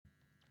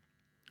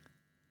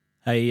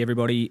Hey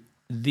everybody,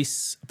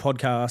 this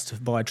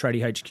podcast by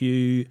Tradie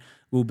HQ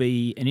will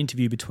be an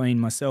interview between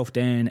myself,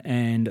 Dan,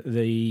 and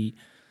the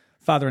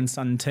father and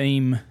son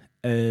team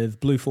of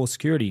Blue Force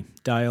Security,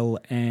 Dale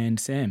and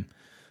Sam.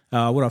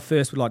 What I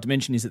first would like to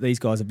mention is that these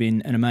guys have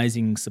been an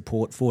amazing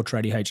support for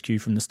Tradie HQ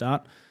from the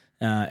start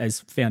as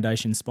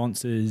foundation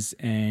sponsors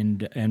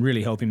and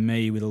really helping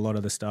me with a lot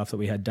of the stuff that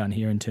we had done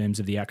here in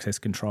terms of the access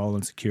control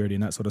and security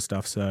and that sort of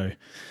stuff. So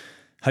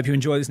hope you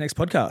enjoy this next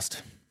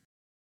podcast.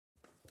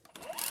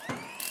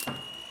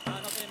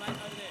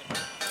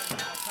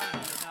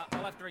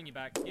 You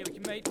back. Yeah, we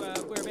can meet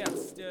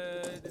whereabouts.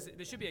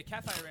 There should be a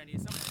cafe around here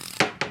somewhere.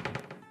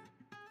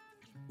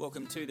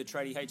 Welcome to the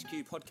Tradie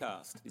HQ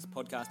podcast. This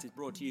podcast is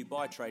brought to you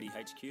by Tradie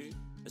HQ,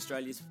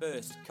 Australia's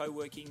first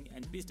co-working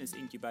and business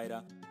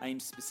incubator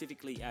aimed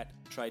specifically at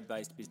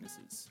trade-based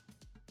businesses.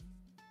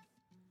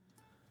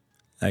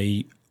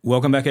 Hey,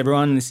 welcome back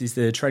everyone. This is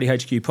the Tradie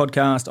HQ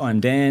podcast. I'm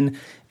Dan,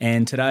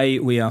 and today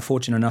we are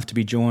fortunate enough to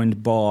be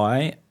joined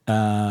by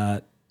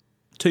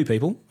two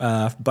people,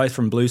 both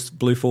from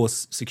Blue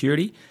Force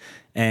Security,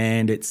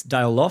 and it's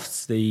Dale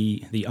Lofts,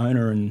 the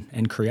owner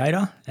and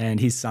creator, and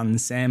his son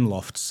Sam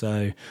Lofts.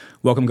 So,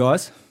 welcome,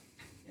 guys.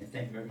 Yeah,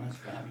 thank you very much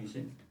for having us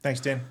in.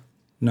 Thanks, Dan.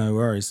 No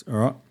worries. All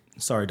right.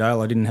 Sorry,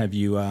 Dale, I didn't have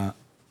you. I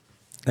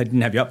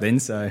didn't have you up then.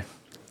 So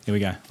here we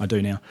go. I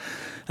do now.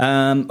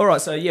 All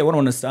right. So yeah, what I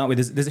want to start with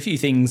is there's a few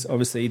things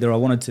obviously that I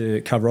wanted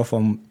to cover off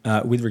on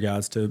with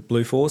regards to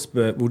Blue Force,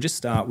 but we'll just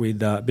start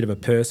with a bit of a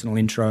personal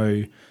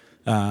intro.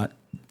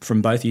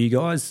 From both of you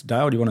guys.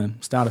 Dale, do you want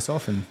to start us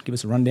off and give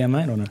us a rundown,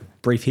 mate, on a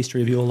brief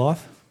history of your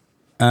life?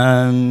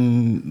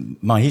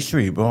 My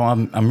history, well,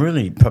 I'm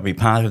really probably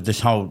part of this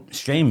whole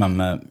scheme.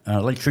 I'm an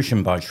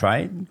electrician by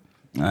trade,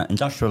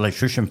 industrial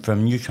electrician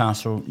from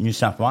Newcastle, New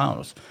South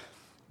Wales.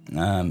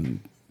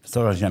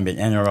 Thought I was going to be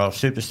an NRL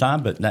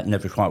superstar, but that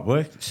never quite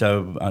worked.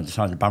 So I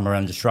decided to bum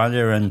around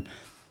Australia and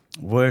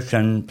work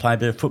and play a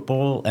bit of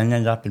football and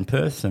ended up in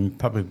Perth and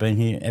probably been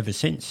here ever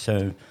since.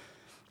 So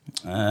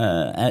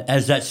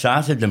as that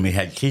started, then we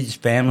had kids,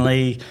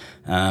 family,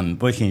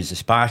 working as a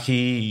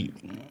Sparky,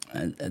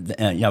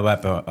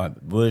 up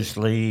at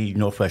Worsley,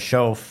 Northwest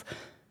Shelf,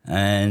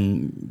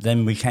 and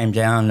then we came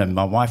down and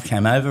my wife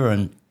came over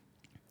and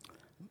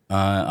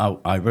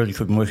I really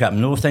couldn't work up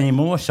north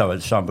anymore, so I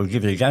decided we'd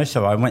give it a go.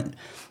 So I went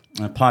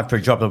and applied for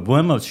a job at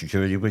Wormald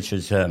Security, which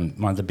is one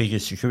of the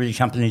biggest security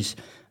companies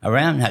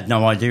around. Had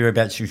no idea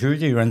about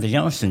security or anything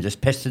else and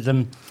just pestered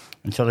them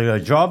until I got a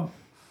job.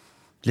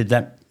 Did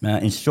that,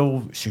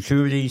 install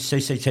security,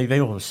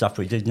 CCTV, all the stuff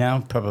we did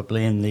now,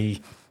 probably in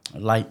the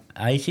late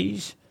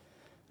 80s.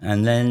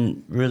 And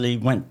then really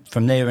went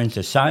from there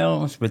into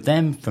sales with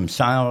them. From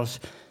sales,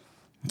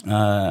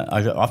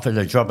 I got offered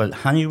a job at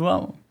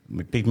Honeywell,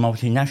 a big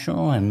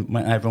multinational, and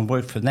went over and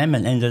worked for them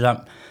and ended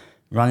up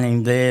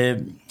running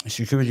their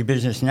security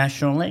business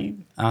nationally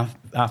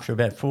after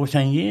about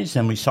 14 years.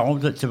 And we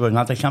sold it to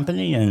another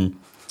company and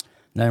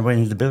then went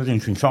into the building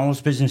controls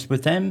business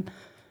with them.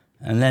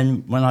 And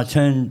then when I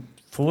turned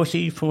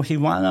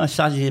 41, I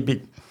started a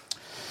bit,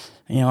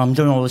 I'm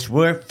doing all this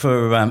work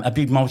for a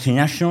big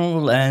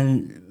multinational,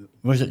 and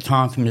was it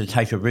time for me to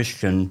take a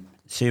risk and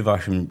see if I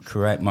can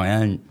create my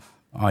own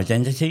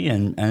identity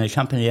and a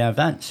company out of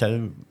that.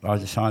 So I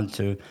decided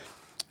to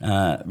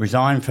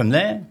resign from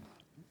there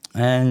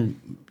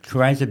and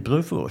created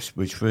Blue Force,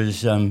 which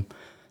was the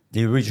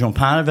original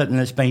part of it, and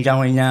it's been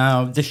going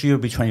now, this year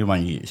will be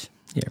 21 years.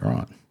 Yeah,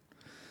 right.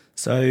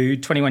 So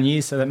 21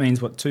 years, so that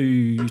means what,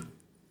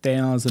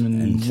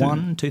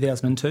 2001,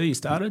 2002 you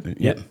started?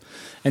 Yep.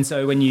 And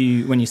so when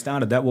you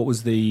started that, what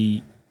was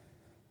the...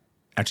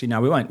 Actually,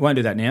 no, we won't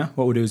do that now.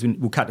 What we'll do is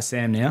we'll cut to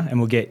Sam now and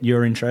we'll get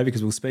your intro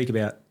because we'll speak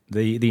about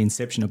the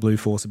inception of Blue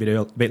Force a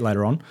bit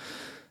later on.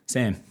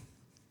 Sam.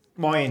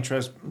 My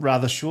intro's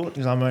rather short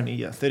because I'm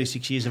only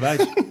 36 years of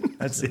age.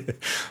 That's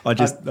it.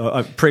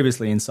 I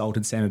previously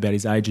insulted Sam about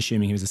his age,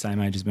 assuming he was the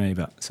same age as me,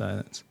 but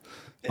so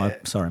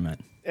that's... sorry, mate.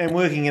 And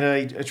working in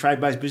a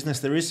trade-based business,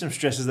 there is some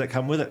stresses that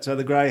come with it. So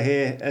the grey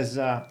hair has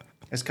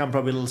come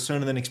probably a little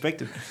sooner than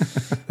expected.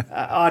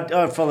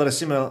 I followed a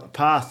similar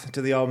path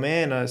to the old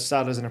man. I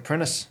started as an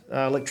apprentice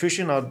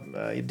electrician.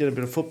 I did a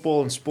bit of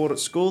football and sport at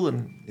school,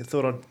 and I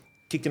thought I'd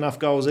kicked enough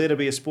goals there to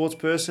be a sports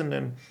person,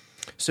 and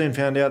soon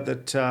found out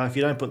that if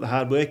you don't put the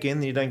hard work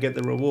in, then you don't get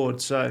the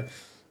reward. So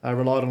I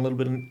relied on a little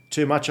bit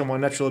too much on my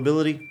natural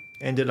ability.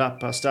 Ended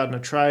up starting a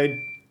trade,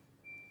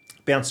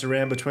 bounced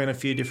around between a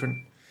few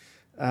different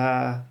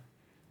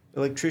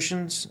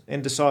electricians,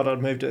 and decided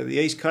I'd move to the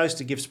East Coast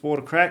to give sport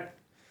a crack.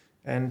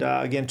 And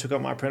again, took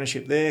up my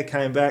apprenticeship there,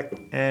 came back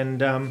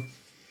and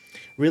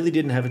really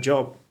didn't have a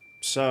job.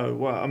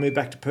 So I moved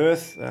back to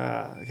Perth.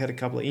 I had a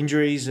couple of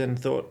injuries and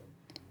thought,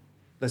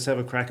 let's have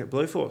a crack at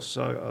Blue Force.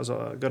 So I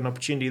got an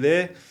opportunity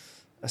there.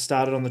 I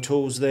started on the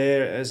tools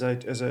there as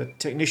a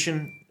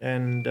technician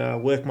and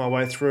worked my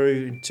way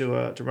through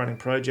to running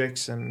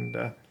projects.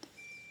 And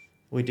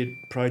we did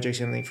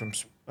projects, anything from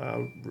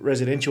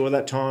residential at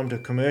that time to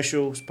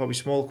commercial, probably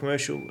small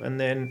commercial. And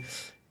then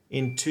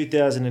in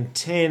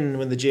 2010,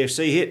 when the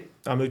GFC hit,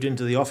 I moved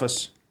into the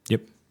office.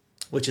 Yep.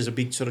 which is a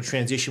big sort of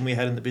transition we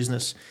had in the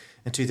business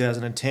in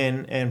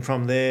 2010. And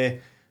from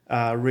there,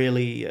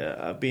 really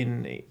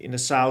been in a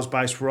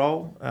sales-based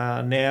role.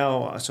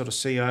 Now I sort of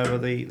see over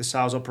the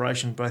sales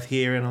operation both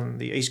here and on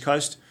the East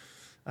Coast.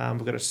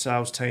 We've got a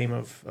sales team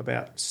of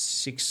about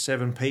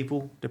 6-7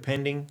 people,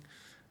 depending.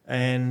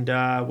 And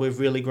we've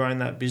really grown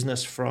that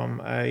business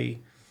from a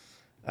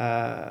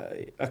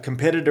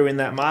competitor in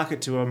that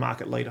market to a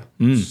market leader.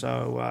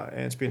 So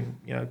and it's been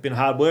been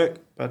hard work,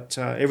 but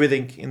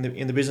everything in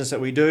the business that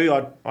we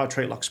do, I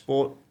treat like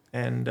sport.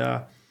 And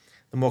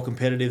the more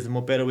competitive, the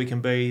more better we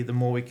can be, the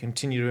more we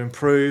continue to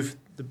improve,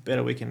 the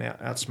better we can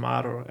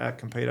outsmart or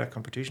outcompete our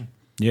competition.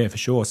 Yeah, for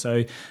sure.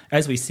 So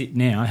as we sit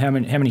now, how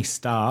many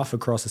staff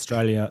across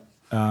Australia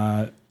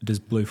does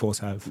Blue Force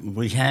have?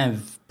 We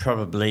have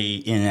probably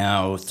in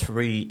our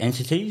 3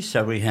 entities.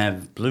 So we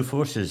have Blue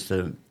Force as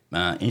the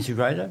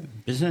integrator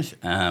business.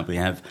 We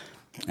have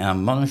our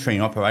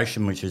monitoring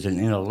operation, which is in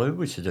Innaloo,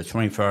 which is a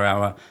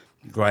 24-hour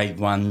Grade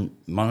 1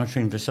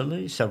 monitoring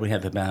facility. So we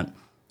have about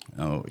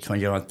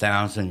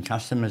 20,000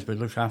 customers we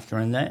look after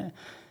in there.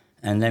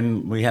 And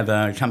then we have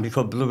a company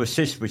called Blue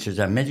Assist, which is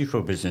our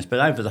medical business. But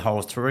over the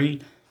whole 3,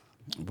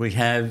 we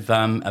have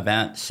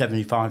about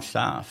 75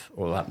 staff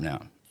all up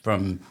now.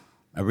 From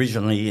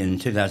originally in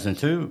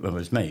 2002, it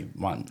was me,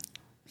 1.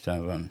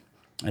 So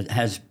it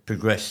has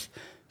progressed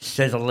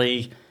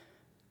steadily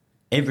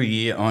every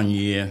year on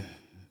year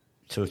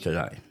till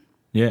today.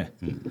 Yeah.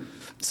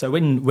 So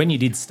when you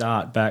did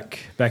start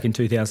back in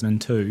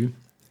 2002,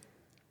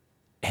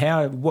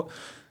 what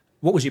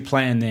was your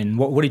plan then?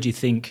 What did you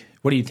think?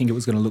 What do you think it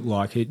was going to look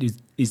like?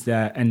 Is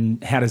that,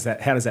 and how does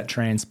that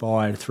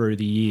transpire through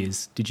the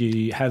years? Did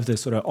you have the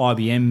sort of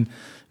IBM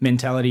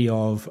mentality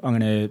of I'm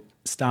going to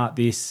start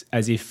this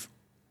as if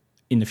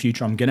in the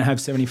future I'm going to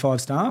have 75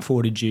 staff,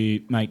 or did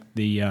you make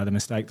the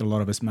mistake that a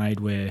lot of us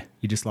made where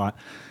you just like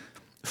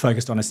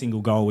focused on a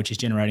single goal, which is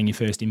generating your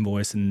first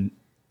invoice and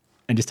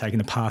just taking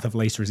the path of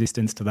least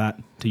resistance to that,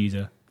 to use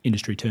a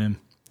industry term?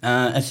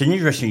 It's an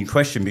interesting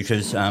question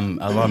because a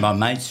lot of my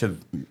mates have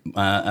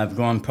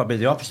gone probably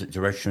the opposite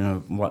direction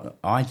of what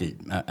I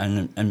did.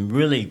 And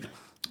really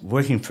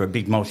working for a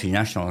big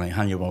multinational, I think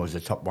Honeywell was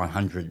a top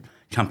 100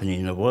 company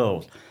in the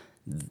world,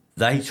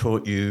 they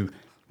taught you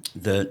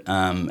that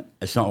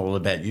it's not all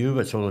about you,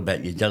 it's all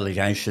about your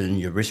delegation,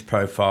 your risk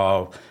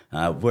profile,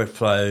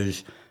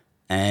 workflows,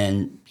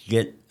 and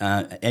get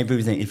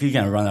everything. If you're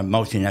going to run a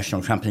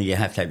multinational company, you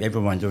have to have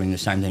everyone doing the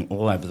same thing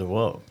all over the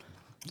world.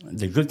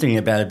 The good thing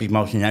about a big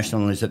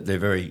multinational is that they're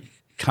very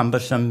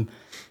cumbersome,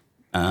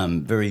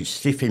 very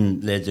stiff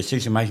in their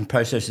decision-making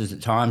processes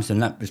at times,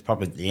 and that was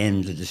probably at the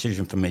end the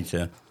decision for me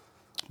to,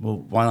 well,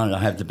 why don't I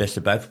have the best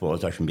of both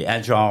worlds? I can be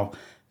agile,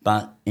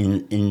 but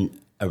in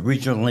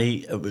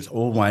originally it was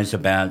always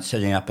about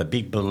setting up a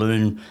big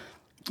balloon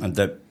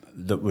that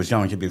was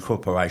going to be a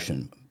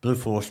corporation. Blue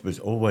Force was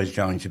always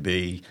going to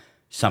be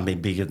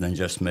something bigger than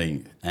just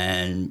me,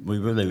 and we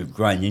really have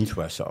grown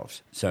into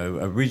ourselves. So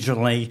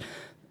originally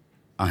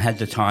I had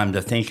the time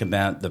to think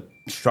about the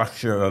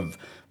structure of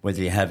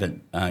whether you have it,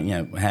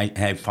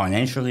 how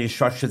financially you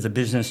structure the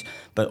business,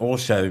 but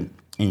also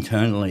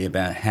internally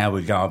about how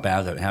we go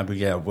about it, how we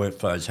get our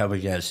workflows, how we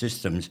get our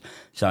systems.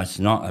 So it's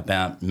not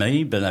about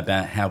me, but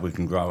about how we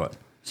can grow it.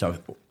 So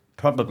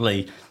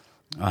probably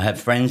I have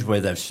friends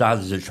where they've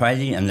started as a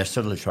tradie and they're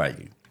still a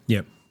tradie.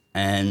 Yep.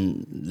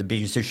 And the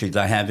biggest issue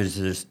they have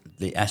is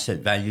the asset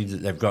value that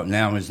they've got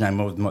now is no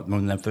more than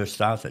when they first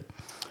started.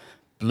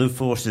 Blue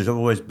Force has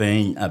always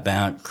been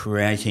about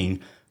creating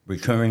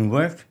recurring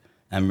work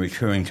and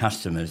recurring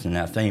customers, and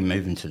our theme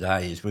even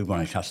today is we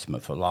want a customer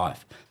for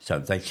life. So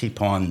they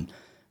keep on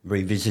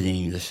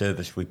revisiting the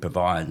service we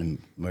provide,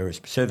 and we're a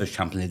service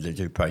company that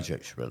do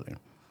projects, really.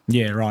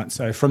 Yeah, right.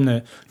 So from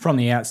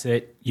the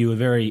outset, you were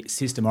very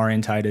system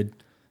orientated,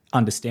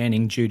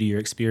 understanding due to your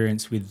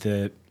experience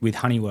with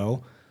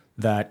Honeywell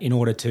that in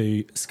order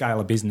to scale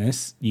a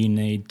business, you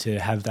need to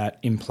have that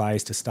in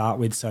place to start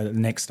with, so that the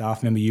next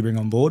staff member you bring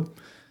on board,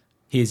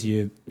 here's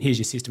your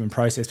system and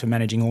process for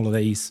managing all of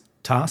these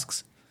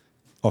tasks.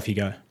 Off you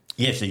go.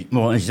 Yes,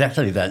 well,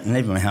 exactly that, and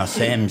even how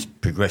Sam's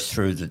progressed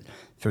through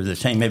the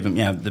team.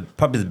 Even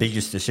probably the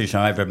biggest decision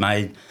I ever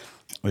made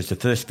was the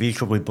first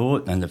vehicle we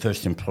bought and the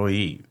first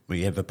employee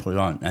we ever put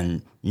on.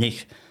 And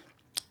Nick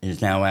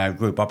is now our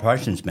group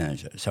operations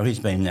manager, so he's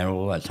been there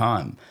all that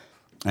time.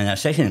 And our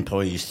second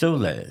employee is still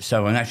there.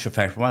 So in actual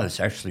fact, what it's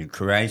actually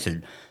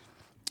created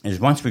is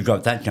once we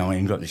got that going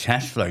and got the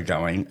cash flow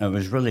going, it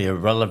was really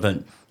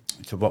irrelevant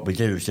to what we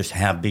do. It was just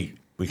how big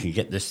we can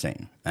get this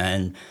thing.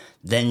 And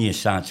then you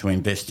start to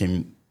invest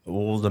in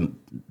all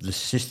the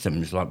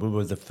systems. Like we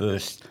were the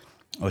first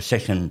or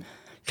second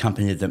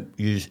company that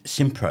used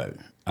Simpro,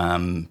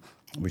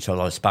 which a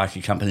lot of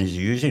Sparky companies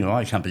are using. A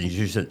lot of companies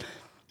use it.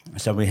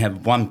 So we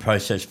have one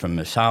process from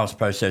the sales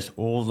process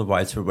all the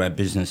way through our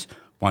business,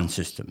 one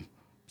system.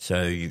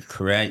 So you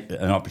create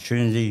an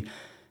opportunity,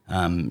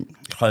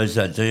 close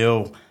that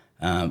deal.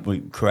 We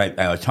create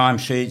our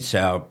timesheets,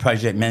 our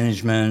project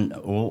management,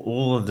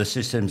 all of the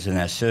systems in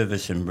our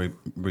service and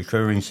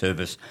recurring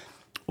service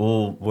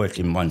all work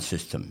in one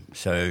system.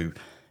 So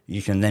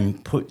you can then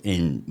put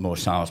in more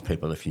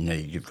salespeople if you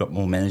need. You've got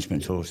more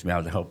management tools to be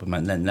able to help them,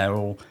 and then they're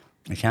all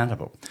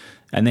accountable.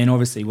 And then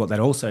obviously what that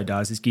also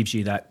does is gives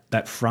you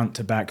that front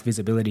to back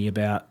visibility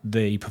about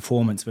the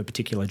performance of a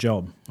particular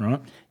job,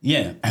 right?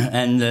 Yeah,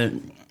 and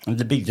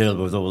the big deal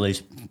with all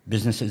these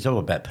businesses is all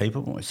about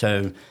people.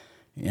 So,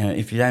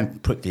 if you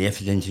don't put the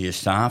effort into your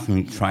staff and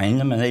you train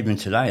them, and even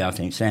today, I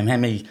think, Sam, how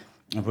many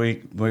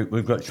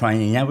we've got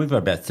training now? We've got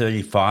about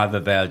 35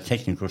 of our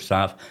technical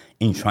staff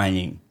in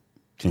training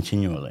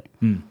continually.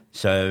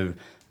 So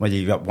whether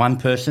you've got one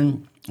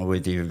person or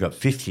whether you've got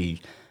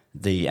 50,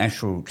 the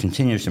actual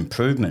continuous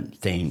improvement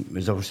thing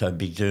is also a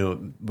big deal,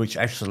 which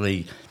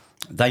actually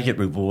they get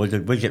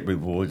rewarded, we get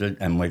rewarded,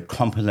 and we're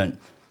competent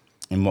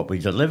in what we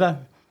deliver.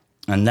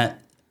 And that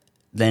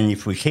then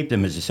if we keep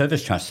them as a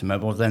service customer,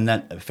 well, then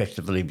that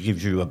effectively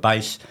gives you a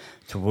base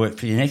to work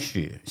for your next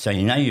year. So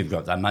you've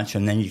got that much,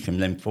 and then you can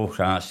then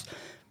forecast,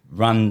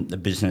 run the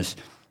business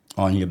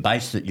on your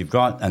base that you've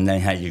got, and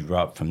then how you grow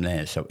up from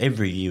there. So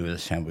every year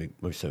that's how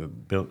we've sort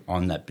of built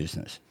on that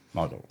business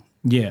model.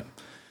 Yeah.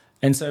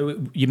 And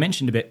so you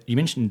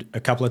mentioned a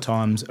couple of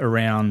times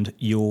around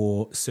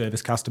your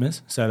service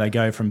customers. So they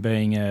go from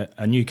being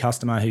a new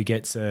customer who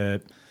gets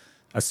a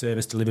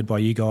service delivered by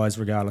you guys,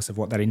 regardless of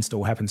what that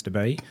install happens to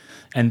be,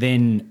 and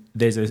then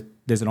there's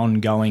an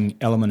ongoing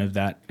element of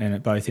that,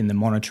 and both in the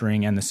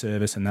monitoring and the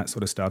service and that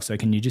sort of stuff. So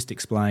can you just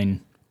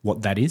explain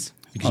what that is?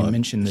 Because you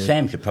mentioned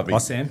Sam could probably. Oh,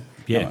 Sam,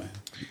 yeah.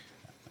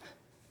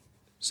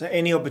 So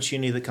any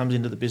opportunity that comes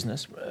into the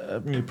business,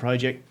 a new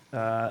project,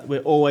 we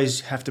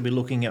always have to be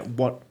looking at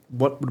what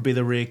would be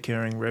the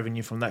recurring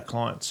revenue from that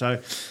client.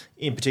 So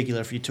in particular,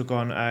 if you took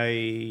on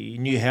a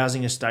new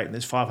housing estate and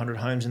there's 500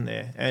 homes in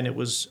there and it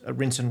was a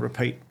rinse and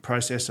repeat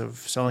process of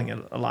selling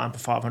an alarm for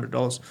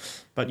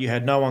 $500, but you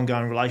had no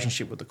ongoing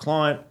relationship with the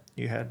client,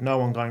 you had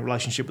no ongoing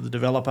relationship with the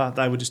developer,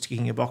 they were just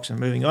ticking a box and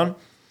moving on,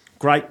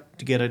 great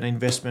to get an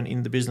investment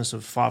in the business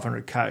of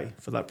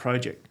 $500K for that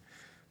project.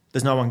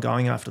 There's no one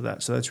going after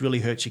that, so that's really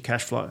hurts your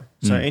cash flow.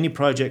 So any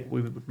project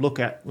we would look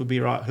at would be,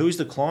 right, who's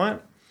the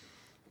client?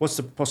 What's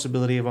the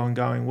possibility of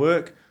ongoing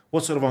work?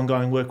 What sort of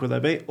ongoing work would they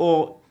be?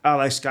 Or are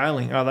they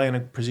scaling? Are they in a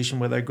position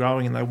where they're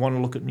growing and they want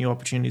to look at new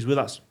opportunities with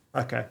us?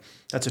 Okay,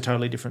 that's a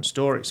totally different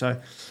story. So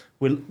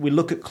we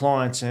look at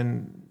clients,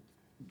 and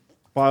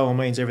by all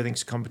means,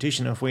 everything's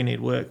competition. If we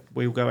need work,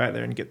 we'll go out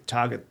there and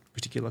target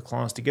particular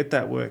clients to get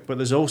that work. But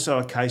there's also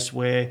a case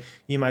where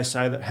you may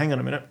say that, hang on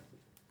a minute,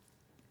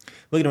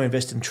 we're going to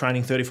invest in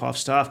training 35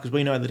 staff because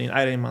we know that in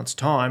 18 months'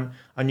 time,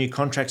 a new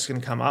contract's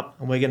going to come up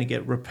and we're going to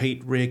get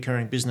repeat,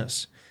 reoccurring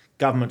business.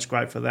 Government's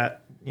great for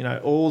that.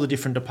 All the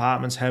different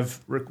departments have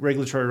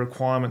regulatory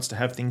requirements to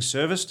have things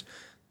serviced.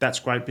 That's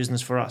great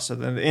business for us. So at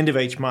the end of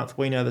each month,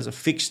 we know there's a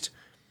fixed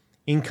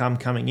income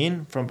coming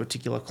in from a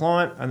particular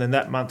client, and then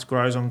that month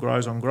grows.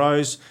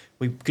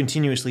 We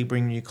continuously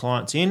bring new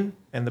clients in,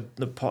 and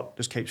the pot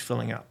just keeps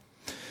filling up.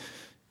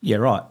 Yeah,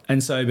 right.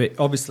 And so, but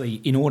obviously,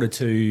 in order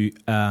to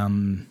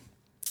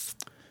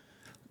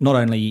not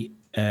only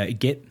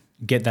get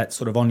that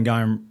sort of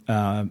ongoing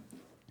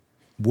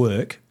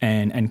work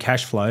and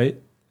cash flow,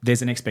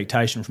 there's an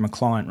expectation from a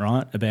client,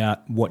 right,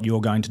 about what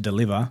you're going to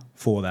deliver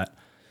for that.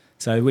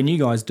 So when you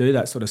guys do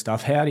that sort of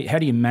stuff, how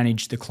do you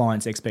manage the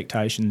client's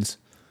expectations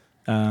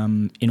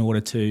in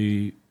order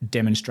to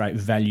demonstrate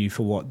value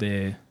for what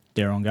they're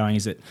ongoing?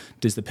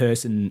 Does the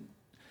person?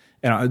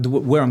 And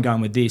where I'm going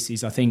with this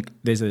is, I think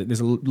there's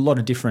a lot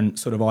of different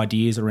sort of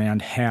ideas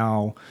around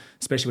how,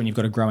 especially when you've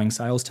got a growing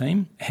sales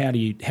team, how do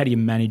you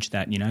manage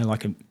that?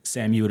 Like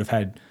Sam, you would have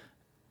had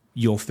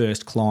your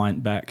first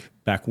client back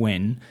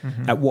when.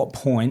 Mm-hmm. At what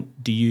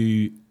point do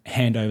you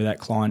hand over that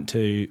client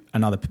to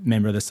another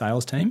member of the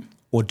sales team,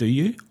 or do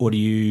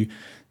you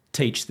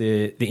teach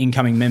the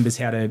incoming members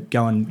how to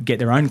go and get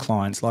their own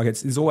clients? Like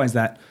there's always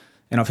that,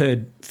 and I've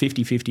heard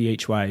 50-50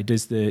 each way. Do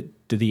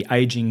the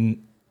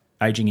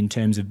aging in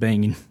terms of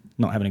being in,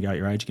 not having a go at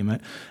your age again, mate,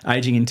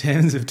 aging in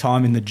terms of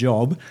time in the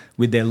job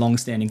with their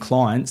long-standing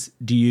clients,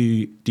 do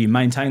you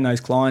maintain those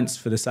clients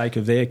for the sake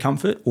of their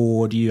comfort,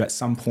 or do you at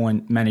some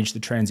point manage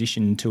the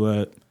transition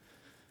to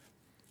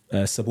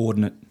a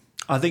subordinate,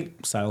 I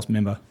think, sales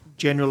member?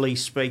 Generally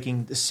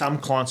speaking, some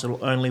clients will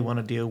only want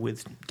to deal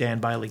with Dan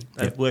Bailey.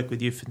 They've worked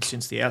with you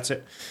since the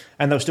outset,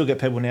 and they'll still get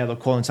people now they'll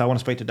call and say, I want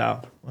to speak to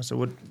Dale.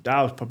 So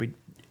Dale's probably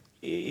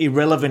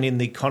irrelevant in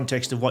the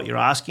context of what you're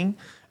asking,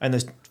 and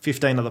there's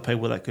 15 other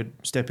people that could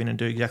step in and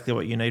do exactly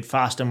what you need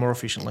faster, more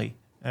efficiently,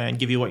 and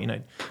give you what you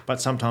need. But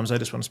sometimes they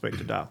just want to speak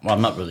to Dale. Well,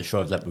 I'm not really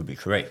sure if that would be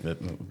correct,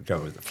 but we'll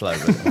go with the flow.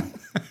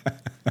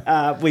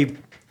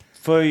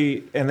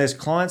 And there's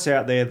clients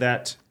out there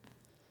that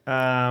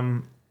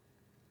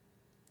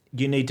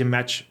you need to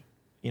match,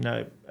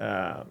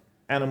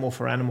 animal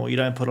for animal. You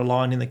don't put a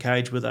lion in the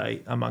cage with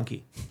a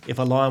monkey. If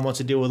a lion wants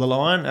to deal with a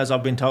lion, as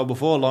I've been told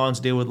before, lions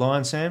deal with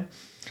lions, Sam.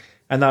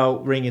 And they'll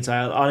ring and say,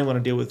 I only want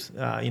to deal with,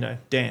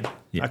 Dan.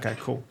 Yep. Okay,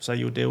 cool. So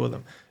you'll deal with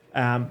them.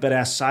 But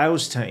our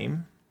sales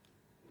team,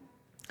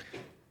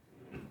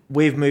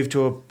 we've moved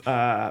to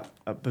a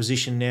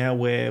position now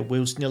where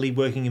we're nearly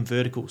working in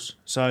verticals.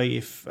 So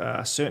if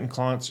certain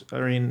clients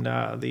are in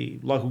the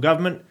local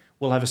government,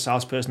 we'll have a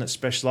salesperson that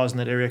specialises in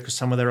that area because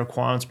some of their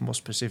requirements are more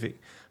specific.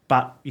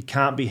 But you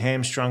can't be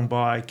hamstrung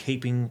by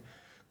keeping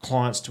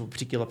clients to a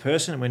particular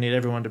person. We need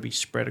everyone to be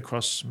spread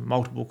across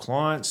multiple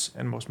clients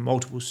and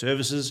multiple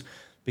services,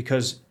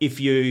 because if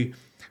you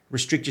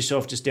restrict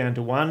yourself just down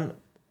to one,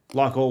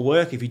 like all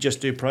work, if you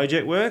just do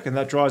project work and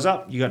that dries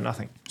up, you got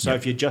nothing. So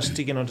if you're just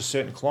sticking onto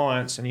certain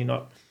clients and you're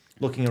not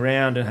looking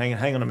around and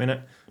hang on a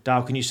minute,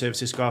 Dale, can you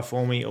service this guy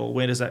for me? Or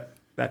where does that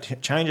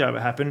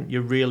changeover happen?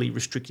 You're really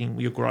restricting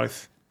your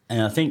growth.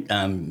 And I think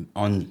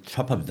on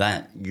top of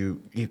that,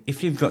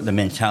 if you've got the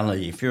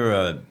mentality, if you're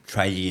a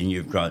tradie and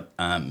you've got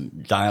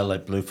Dale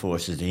at Blue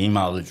Force as the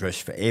email address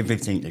for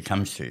everything that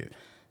comes to you.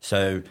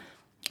 So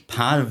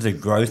part of the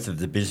growth of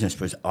the business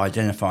was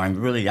identifying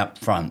really up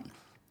front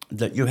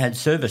that you had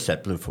service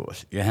at Blue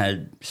Force, you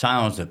had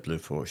sales at Blue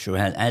Force, you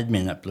had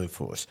admin at Blue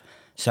Force,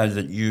 so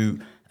that you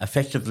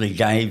effectively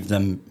gave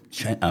them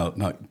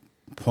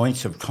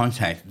points of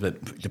contact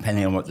that,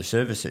 depending on what the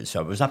service is. So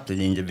it was up to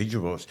the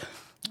individuals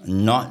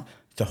not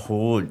to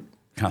hoard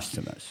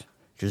customers.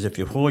 Because if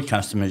you hoard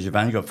customers, you've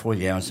only got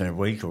 40 hours in a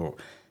week or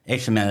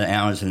X amount of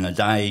hours in a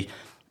day.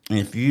 And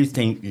if you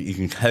think that you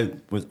can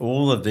cope with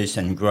all of this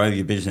and grow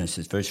your business,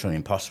 it's virtually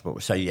impossible.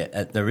 So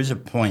there is a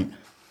point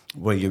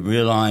where you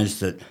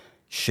realise that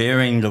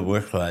sharing the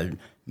workload,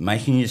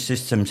 making your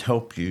systems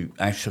help you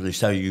actually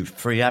so you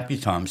free up your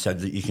time so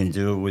that you can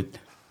deal with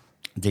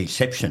the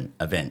exception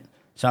event.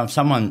 So if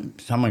someone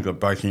got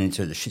broken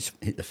into, the shit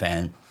hit the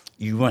fan,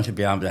 you want to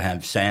be able to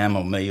have Sam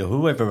or me or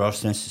whoever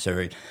else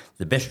necessary,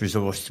 the best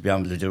resource to be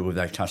able to deal with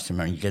that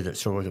customer and get it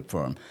sorted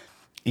for them.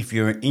 If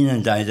you're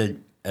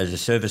inundated as a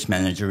service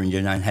manager and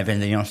you don't have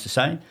anything else to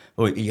say,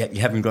 or you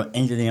haven't got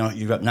anything else,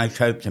 you've got no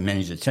scope to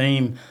manage a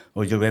team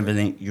or do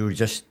everything, you'll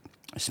just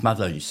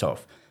smother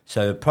yourself.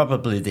 So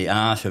probably the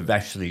art of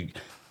actually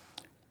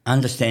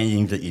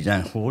understanding that you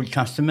don't hoard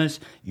customers,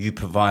 you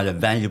provide a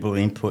valuable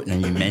input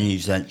and you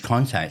manage that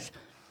contact.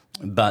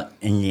 But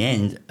in the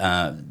end,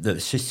 the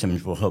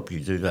systems will help you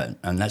do that.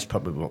 And that's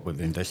probably what we've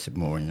invested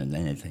more in than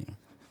anything.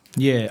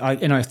 Yeah,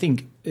 I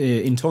think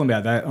in talking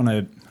about that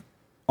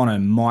on a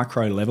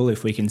micro level,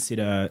 if we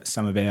consider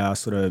some of our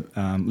sort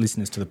of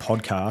listeners to the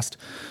podcast,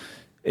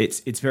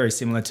 it's very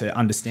similar to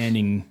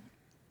understanding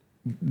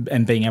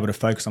and being able to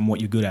focus on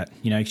what you're good at.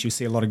 You know, because you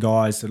see a lot of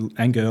guys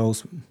and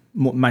girls,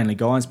 mainly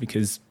guys,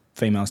 because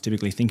females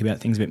typically think about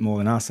things a bit more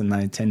than us, and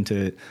they tend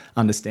to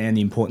understand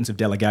the importance of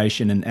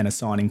delegation and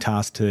assigning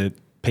tasks to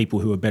people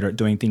who are better at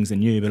doing things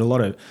than you. But a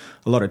lot of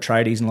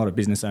tradies and a lot of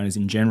business owners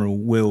in general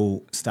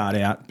will start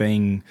out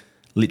being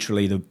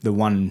literally the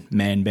one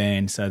man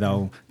band. So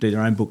they'll do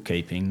their own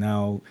bookkeeping,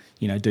 they'll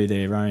do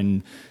their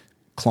own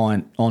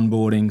client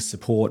onboarding,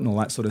 support, and all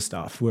that sort of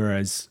stuff.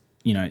 Whereas,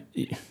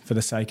 for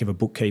the sake of a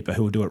bookkeeper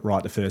who will do it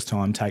right the first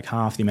time, take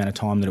half the amount of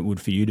time that it would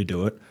for you to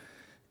do it,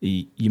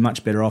 you're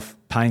much better off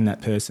paying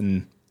that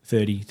person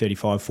 $30, $35,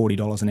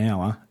 $40 an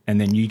hour, and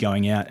then you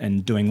going out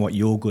and doing what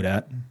you're good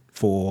at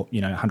for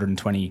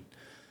 $120,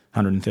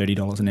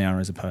 $130 an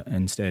hour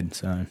instead.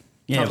 So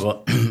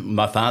well,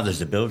 my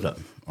father's a builder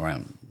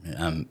around,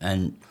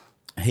 and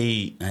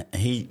he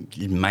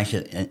didn't make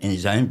it in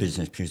his own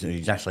business because of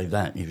exactly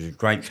that. He was a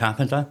great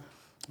carpenter,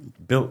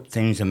 built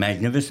things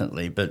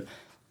magnificently, but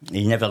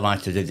he never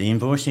liked to do the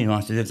invoicing, he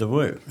liked to do the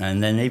work.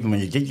 And then even when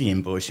he did the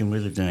invoicing, we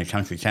lived in a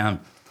country town,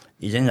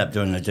 he'd end up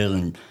doing a deal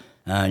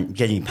and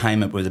getting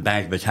payment with a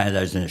bag of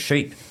potatoes and a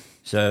sheep.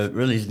 So it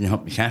really didn't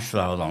help the cash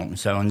flow along.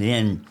 So in the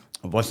end,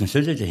 it wasn't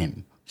suited to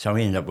him. So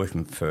he ended up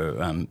working for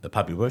the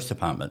Public Works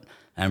Department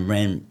and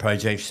ran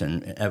projects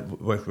and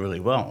worked really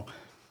well.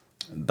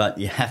 But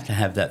you have to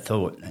have that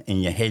thought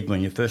in your head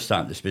when you first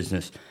start this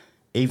business,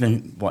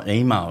 even what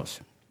emails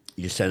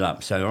you set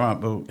up. So, all right,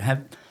 well,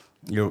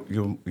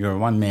 you're a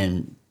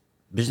one-man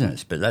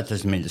business, but that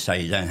doesn't mean to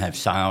say you don't have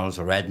sales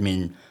or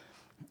admin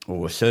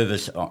or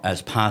service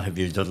as part of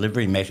your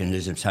delivery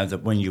mechanism, so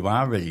that when you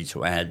are ready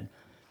to add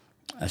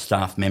a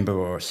staff member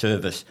or a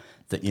service,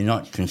 that you're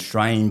not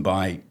constrained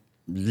by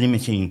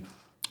limiting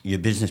your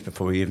business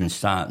before you even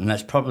start. And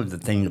that's probably the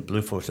thing that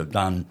Blue Force have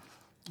done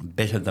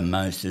better than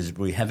most, is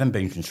we haven't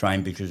been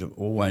constrained because we've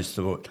always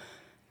thought,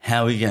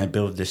 how are we going to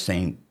build this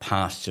thing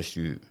past just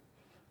you?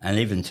 And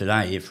even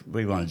today, if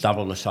we want to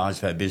double the size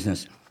of our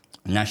business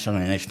nationally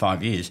in the next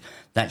 5 years,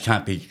 that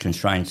can't be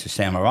constrained to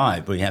Sam or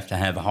I. We have to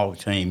have a whole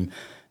team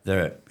that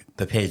are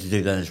prepared to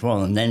do that as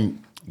well. And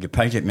then your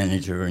project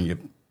manager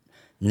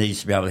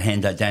needs to be able to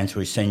hand that down to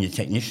his senior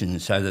technician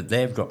so that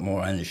they've got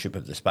more ownership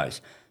of the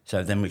space.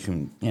 So then we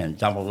can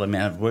double the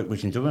amount of work we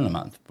can do in a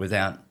month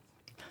without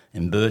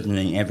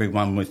burdening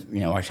everyone with,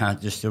 I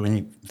can't just do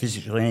any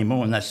physically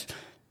anymore. And that's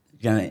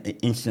going to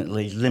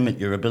instantly limit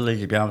your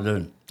ability to be able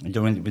to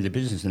do anything with the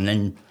business. And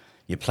then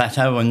you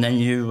plateau, and then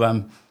you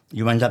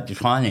end up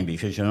declining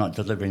because you're not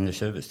delivering the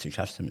service to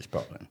customers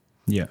properly.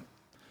 Yeah.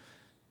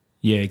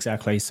 Yeah,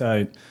 exactly.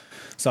 So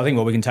I think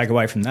what we can take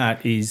away from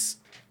that is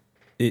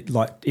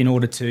in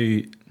order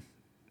to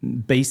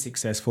be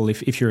successful,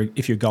 if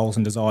your goals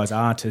and desires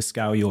are to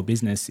scale your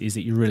business, is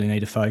that you really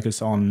need to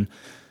focus on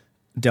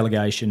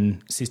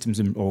delegation systems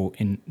and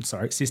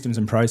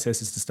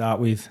processes to start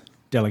with,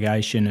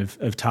 delegation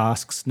of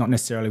tasks, not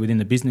necessarily within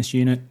the business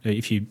unit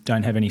if you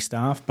don't have any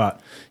staff, but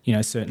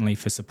certainly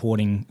for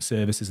supporting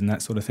services and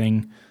that sort of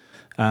thing.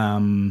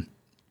 And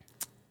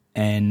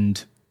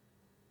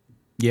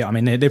yeah, I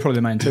mean they're probably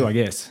the main two, I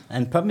guess.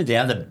 And probably the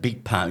other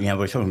big part,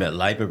 we're talking about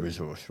labour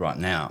resource right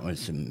now.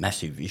 It's a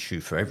massive issue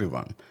for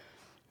everyone.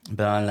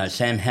 But I don't know,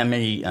 Sam, how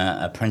many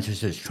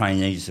apprentices,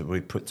 trainees that we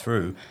put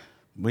through?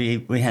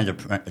 We had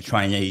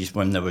trainees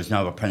when there was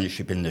no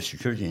apprenticeship in the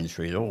security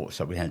industry at all,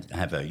 so we had to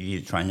have a year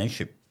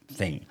traineeship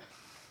thing.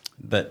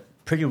 But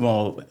pretty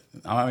well,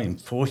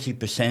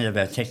 40% of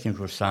our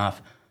technical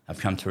staff have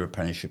come through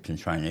apprenticeships and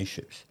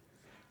traineeships.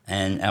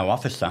 And our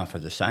office staff are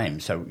the same.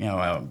 So,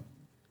 our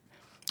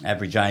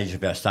average age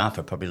of our staff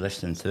are probably less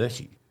than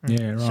 30.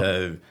 Yeah, right.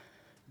 So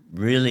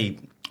really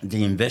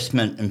the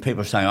investment, and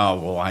people say,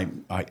 I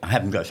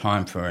haven't got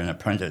time for an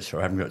apprentice or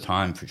I haven't got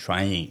time for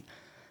training.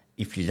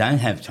 If you don't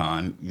have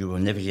time, you will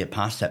never get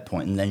past that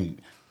point, and then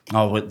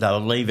they'll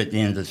leave at the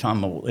end of the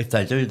time. Well, if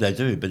they do, they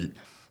do. But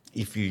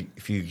if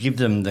you give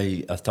them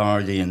the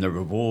authority and the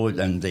reward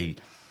and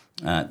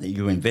that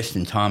you invest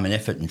in time and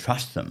effort and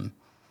trust them,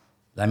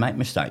 they make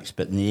mistakes.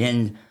 But in the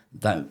end,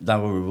 they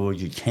will reward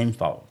you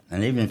tenfold.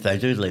 And even if they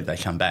do leave, they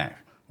come back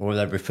or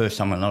they refer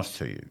someone else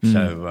to you. Mm.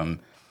 So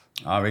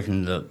I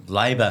reckon the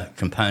labour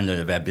component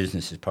of our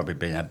business has probably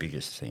been our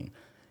biggest thing,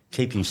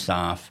 keeping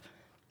staff,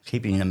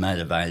 keeping them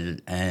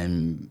motivated,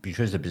 and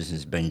because the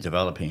business has been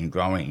developing and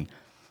growing,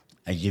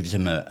 it gives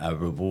them a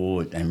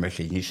reward and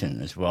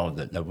recognition as well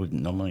that they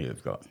wouldn't normally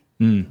have got.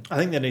 Mm. I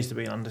think there needs to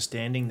be an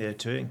understanding there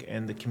too,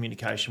 and the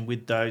communication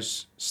with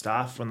those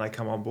staff when they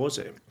come on board.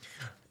 So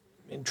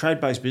in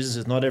trade-based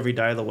businesses, not every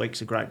day of the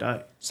week's a great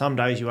day. Some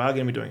days you are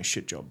going to be doing a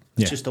shit job.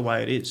 It's just the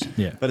way it is.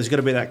 Yeah. But there's got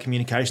to be that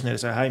communication there to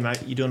say, hey,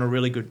 mate, you're doing a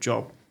really good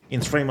job. In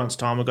 3 months'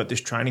 time, I've got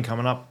this training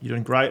coming up. You're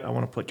doing great. I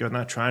want to put you on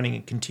that training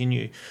and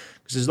continue.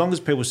 Because as long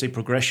as people see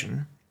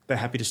progression, they're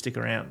happy to stick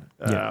around.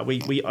 Yeah.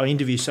 I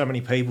interview so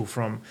many people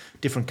from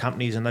different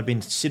companies, and they've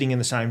been sitting in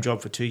the same job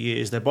for 2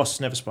 years. Their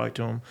bosses never spoke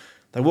to them.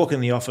 They walk in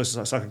the office,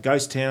 it's like a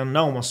ghost town.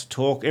 No one wants to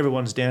talk.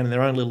 Everyone's down in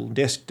their own little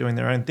desk doing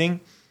their own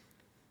thing.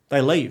 They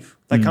leave.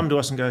 They come to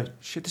us and go,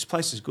 shit, this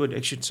place is good.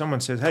 Actually,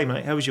 someone says, hey,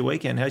 mate, how was your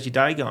weekend? How's your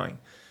day going?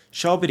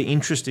 Show a bit of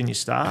interest in your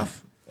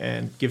staff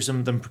and gives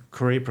them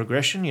career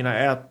progression.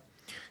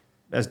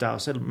 As Dale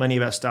said, many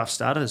of our staff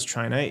started as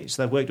trainees.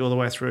 They've worked all the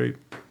way through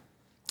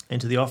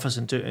into the office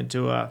and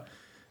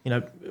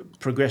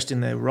progressed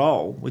in their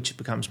role, which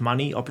becomes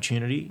money,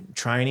 opportunity,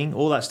 training,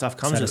 all that stuff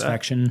comes with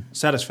that.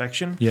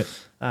 Satisfaction. Yep.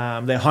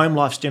 Their home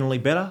life's generally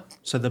better.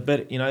 So the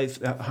better, if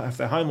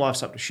their home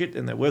life's up to shit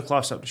and their work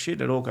life's up to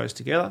shit, it all goes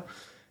together.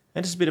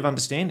 And just a bit of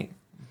understanding.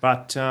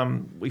 But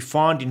we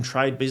find in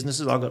trade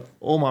businesses, I've got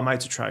all my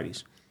mates are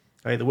tradies.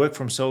 They either work for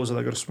themselves or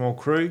they've got a small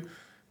crew,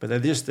 but they're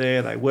just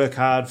there, they work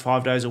hard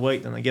 5 days a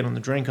week, then they get on the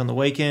drink on the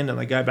weekend and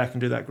they go back and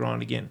do that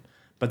grind again.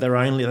 But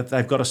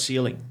they've got a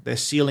ceiling. Their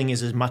ceiling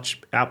is as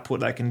much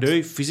output they can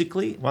do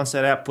physically. Once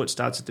that output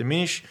starts to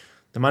diminish,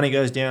 the money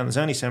goes down. There's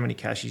only so many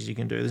cashies you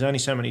can do. There's only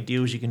so many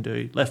deals you can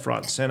do left, right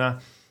and centre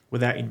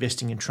without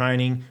investing in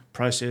training,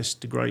 process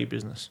to grow your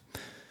business.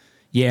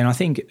 Yeah, and I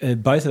think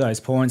both of those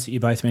points that you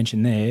both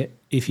mentioned there,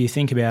 if you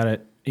think about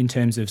it in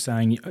terms of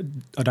saying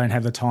I don't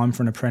have the time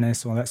for an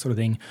apprentice or that sort of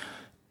thing,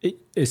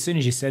 as soon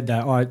as you said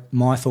that,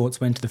 my thoughts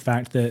went to the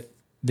fact that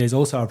there's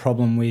also a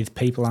problem with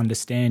people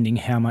understanding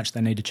how much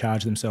they need to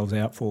charge themselves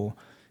out for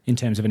in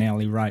terms of an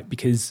hourly rate.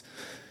 Because,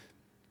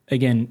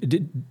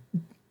 again,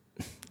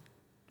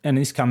 and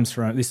this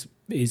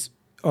is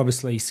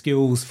obviously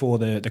skills for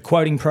the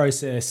quoting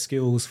process,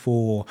 skills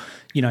for,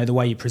 the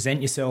way you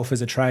present yourself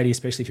as a tradie,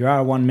 especially if you are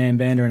a one-man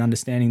bander, and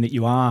understanding that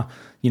you are,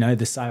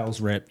 the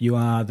sales rep, you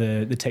are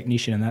the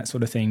technician and that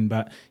sort of thing.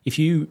 But if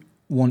you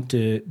want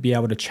to be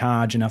able to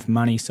charge enough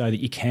money so that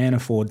you can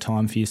afford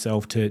time for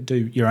yourself to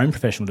do your own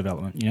professional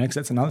development, because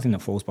that's another thing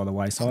that falls by the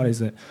wayside, is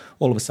that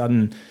all of a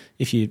sudden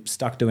if you're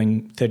stuck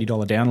doing $30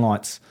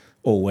 downlights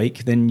all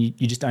week, then you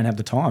just don't have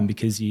the time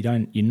because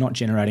you're not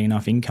generating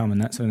enough income and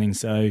that sort of thing.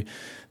 So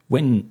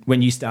when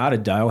you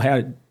started, Dale,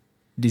 can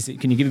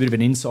you give a bit of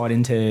an insight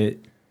into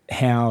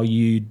how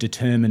you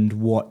determined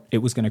what it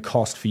was going to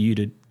cost for you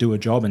to do a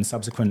job and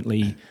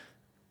subsequently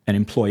an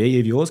employee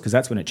of yours? Because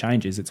that's when it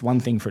changes. It's one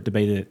thing for it to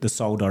be the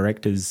sole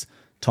director's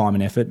time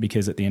and effort,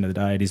 because at the end of the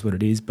day it is what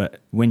it is.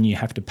 But when you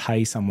have to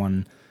pay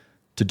someone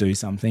to do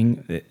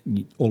something,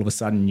 all of a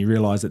sudden you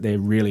realise that they're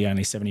really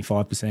only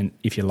 75%,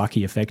 if you're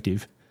lucky,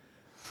 effective.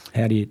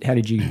 How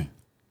did you?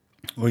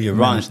 Well, you're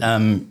right.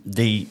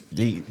 The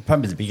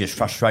probably the biggest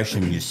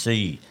frustration you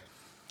see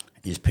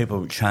is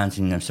people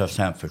charging themselves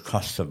out for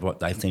costs of what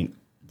they think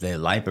their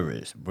labour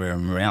is, where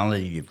in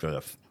reality you've got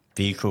a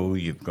vehicle,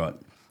 you've got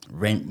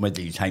rent, whether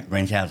you take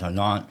rent out or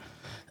not,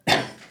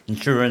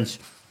 insurance,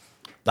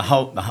 the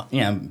whole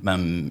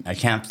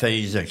account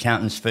fees,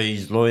 accountants'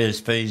 fees, lawyers'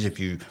 fees. If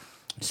you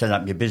set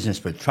up your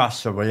business with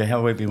trusts or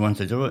however you want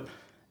to do it,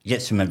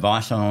 get some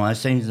advice on all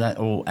those things. That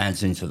all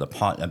adds into the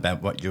pot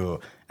about what your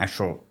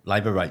actual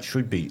labour rate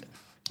should be,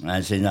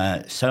 as in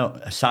a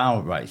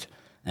sale rate.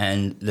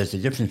 And there's a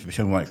difference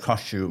between what it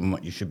costs you and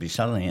what you should be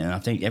selling. And I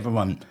think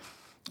everyone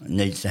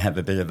needs to have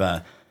a bit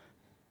of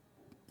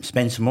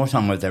spend some more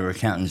time with their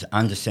accountants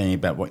understanding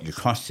about what your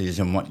cost is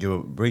and what your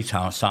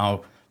retail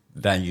sale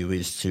value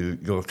is to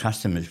your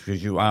customers,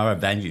 because you are a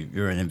value,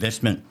 you're an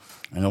investment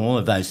and all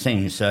of those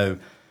things. So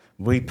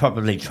we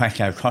probably track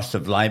our cost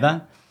of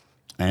labour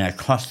and our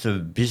cost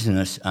of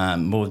business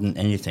more than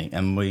anything.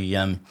 And we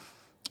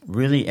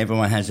really,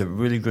 everyone has a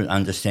really good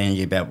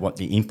understanding about what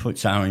the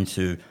inputs are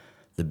into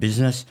the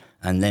business,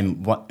 and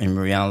then what in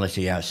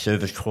reality our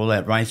service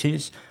call-out rate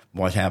is,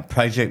 what our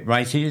project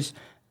rate is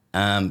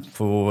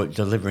for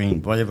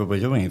delivering whatever we're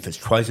doing. If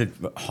it's quoted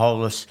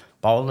holus,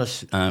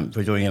 bolus,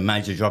 we're doing a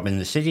major job in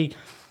the city,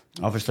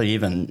 obviously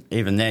even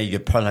there your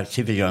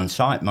productivity on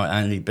site might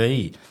only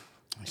be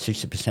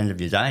 60%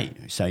 of your day.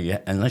 So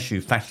unless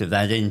you factor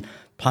that in,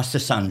 plus the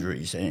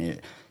sundries, you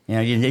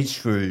need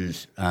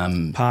screws,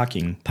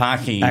 parking,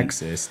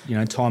 access,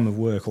 time of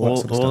work, all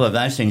that sort of stuff. All of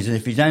those things. And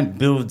if you don't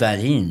build that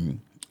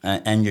in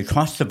and your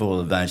cost of all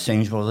of those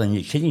things, well, then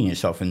you're kidding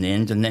yourself in the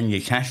end, and then your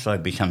cash flow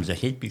becomes a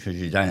hit because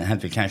you don't have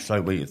the cash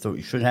flow where you thought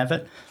you should have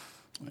it.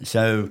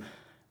 So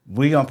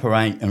we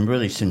operate, and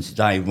really since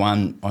day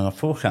one, on a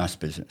forecast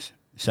business.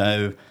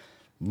 So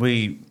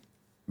we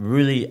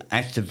really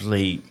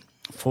actively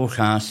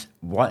forecast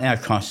what our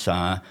costs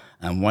are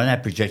and what our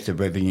projected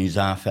revenues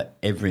are for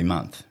every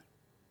month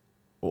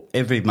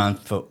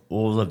for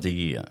all of the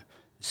year.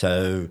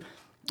 So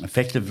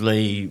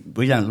effectively,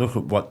 we don't look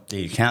at what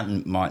the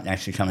accountant might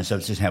actually come and say,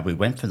 this is how we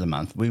went for the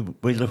month. We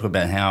look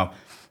about how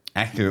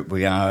accurate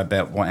we are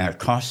about what our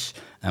costs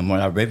and what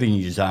our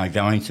revenues are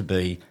going to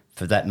be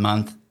for that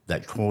month,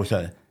 that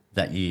quarter,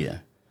 that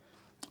year.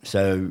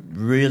 So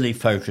really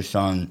focus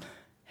on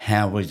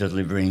how we're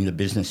delivering the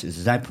businesses.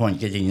 There's no point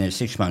getting there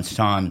 6 months'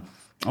 time,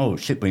 oh,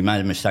 shit, we made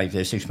a mistake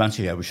there 6 months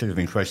ago. We should have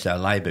increased our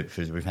labour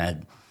because we've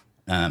had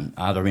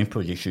other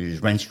input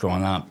issues, rent's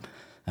gone up,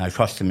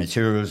 cost of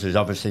materials is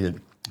obviously a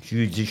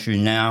huge issue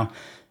now,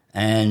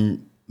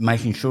 and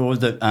making sure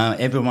that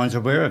everyone's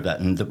aware of that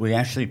and that we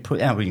actually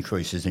put our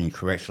increases in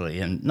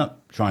correctly, and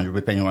not trying to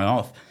rip anyone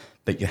off,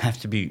 but you have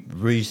to be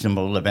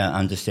reasonable about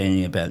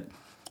understanding about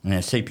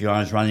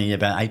CPI is running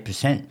about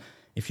 8%.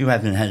 If you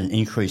haven't had an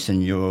increase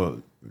in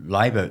your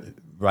labour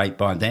rate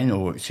by then,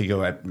 or to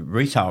your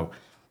retail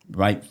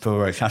rate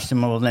for a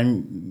customer, well,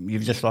 then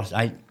you've just lost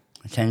 8,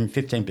 10,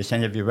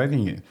 15% of your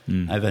revenue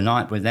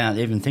overnight without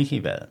even thinking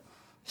about it.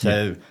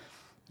 So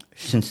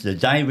since the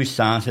day we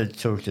started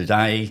till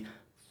today,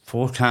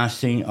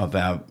 forecasting of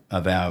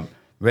our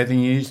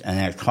revenues and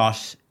our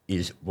costs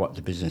is what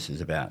the business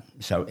is about.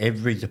 So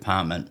every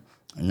department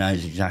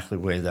knows exactly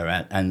where they're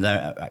at, and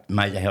they're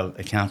made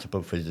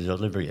accountable for the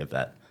delivery of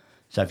that.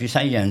 So if you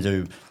say you're going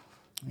to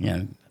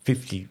do,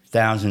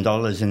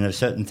 $50,000 in a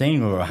certain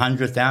thing, or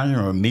 $100,000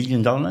 or $1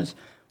 million, well,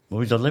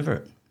 we deliver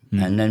it,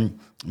 and then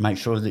make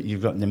sure that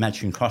you've got the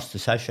matching costs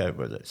associated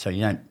with it. So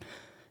you don't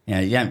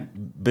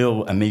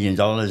bill $1 million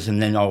and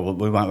then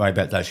we won't worry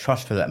about those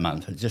costs for that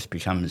month. It just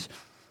becomes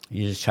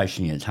you're just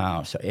chasing your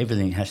tail. So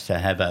everything has to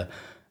have an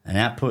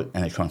output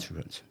and a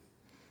consequence.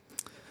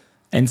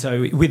 And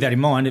so, with that in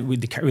mind,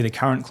 with the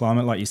current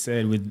climate, like you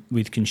said,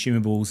 with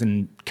consumables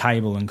and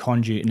cable and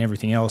conduit and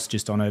everything else,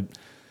 just on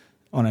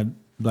a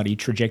bloody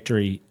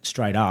trajectory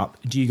straight up,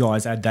 do you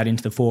guys add that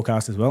into the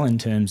forecast as well in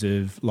terms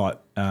of like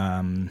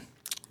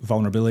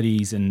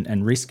vulnerabilities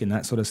and risk and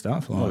that sort of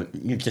stuff? Well,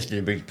 you've just did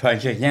a big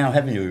project now,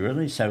 haven't you?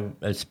 Really? So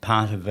it's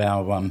part of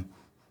our.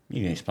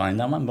 You can explain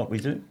that one, what we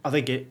do. I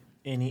think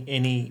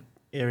any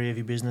area of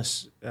your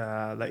business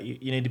that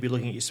you need to be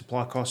looking at your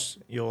supply costs,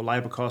 your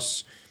labour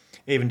costs,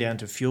 even down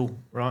to fuel,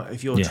 right?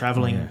 If you're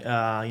travelling,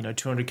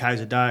 200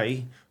 k's a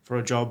day for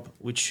a job,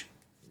 which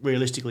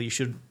realistically you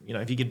should,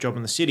 if you get a job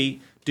in the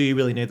city, do you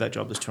really need that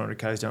job that's 200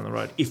 k's down the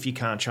road if you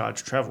can't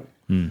charge travel?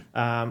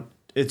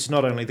 It's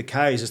not only the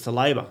k's, it's the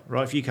labour,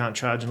 right? If you can't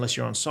charge unless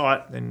you're on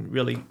site, then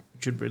really you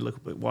should really look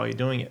at why you're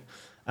doing it.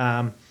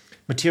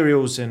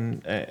 Materials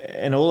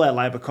and all our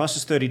labour costs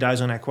is 30 days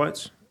on our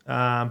quotes.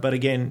 But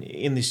again,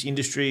 in this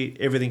industry,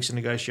 everything's a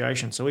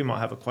negotiation. So we might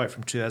have a quote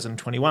from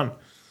 2021.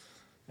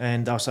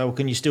 And they'll say, well,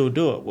 can you still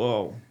do it?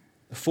 Well,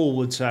 the fool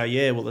would say,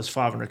 yeah, well, there's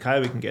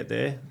 500k we can get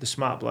there. The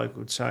smart bloke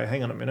would say,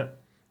 hang on a minute.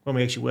 When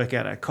we actually work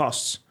out our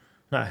costs,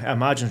 no, our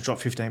margins drop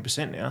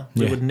 15% now.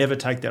 We would never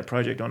take that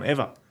project on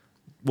ever.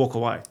 Walk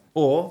away.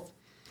 Or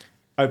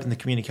open the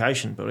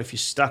communication. But if you're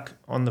stuck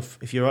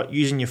if you're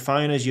using your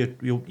phone as your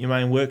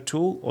main work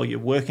tool, or you're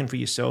working for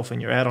yourself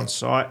and you're out on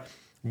site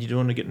and you're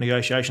doing a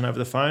negotiation over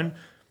the phone,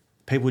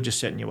 people are just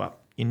setting you up.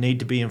 You need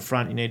to be in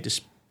front. You need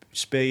to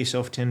spare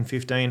yourself 10,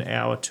 15,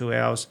 hour, 2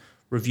 hours,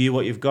 review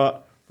what you've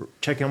got,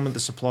 check in with the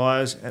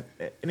suppliers.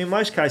 And in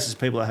most cases,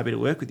 people are happy to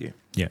work with you.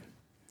 Yeah.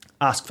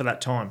 Ask for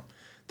that time.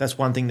 That's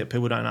one thing that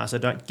people don't ask. They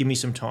don't give me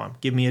some time.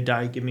 Give me a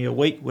day, give me a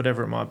week,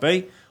 whatever it might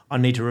be. I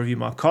need to review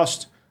my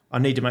cost. I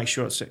need to make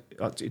sure it's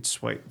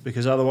sweet,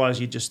 because otherwise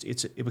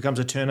it becomes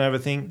a turnover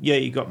thing. Yeah,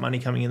 you got money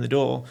coming in the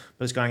door,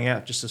 but it's going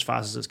out just as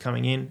fast as it's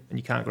coming in, and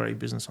you can't grow your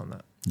business on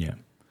that. Yeah.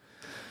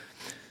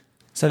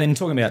 So then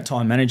talking about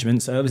time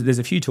management, so there's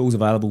a few tools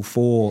available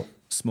for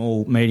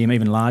small, medium,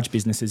 even large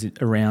businesses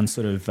around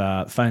sort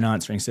of phone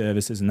answering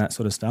services and that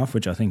sort of stuff,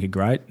 which I think are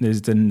great.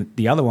 There's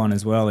the other one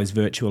as well is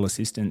virtual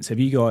assistants. Do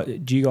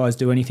you guys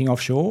do anything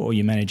offshore, or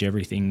you manage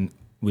everything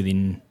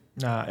within?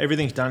 No,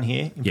 everything's done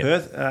here in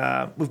Perth.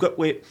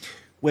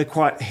 We're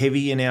quite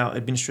heavy in our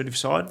administrative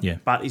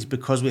side, but it's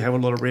because we have a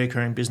lot of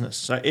recurring business.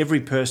 So every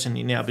person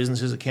in our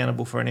business is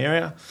accountable for an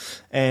area,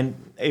 and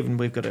even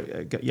we've got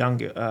a young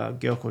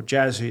girl called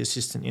Jazz who's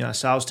assistant in our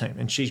sales team,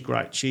 and she's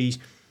great.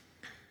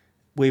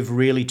 We've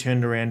really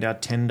turned around our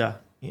tender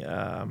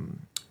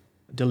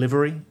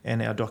delivery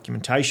and our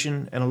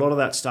documentation, and a lot of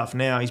that stuff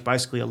now is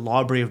basically a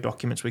library of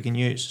documents we can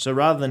use. So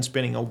rather than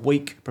spending a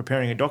week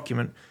preparing a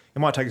document, it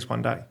might take us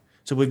one day.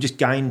 So we've just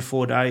gained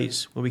 4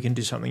 days where we can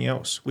do something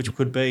else, which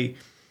could be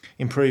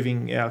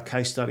improving our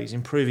case studies,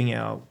 improving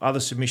our other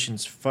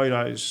submissions,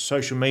 photos,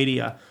 social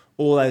media,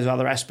 all those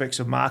other aspects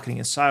of marketing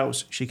and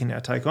sales she can now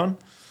take on,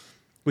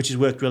 which has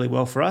worked really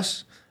well for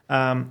us.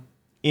 At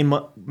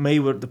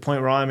the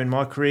point where I am in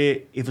my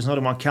career, if it's not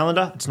in my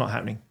calendar, it's not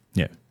happening.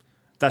 Yeah.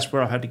 That's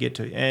where I've had to get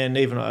to. And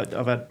even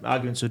I've had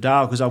arguments with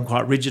Dale because I'm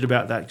quite rigid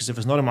about that, because if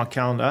it's not in my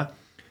calendar,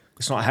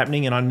 it's not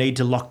happening, and I need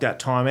to lock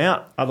that time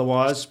out.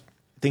 Otherwise,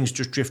 things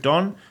just drift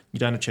on. You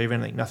don't achieve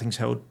anything. Nothing's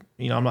held.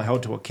 I'm not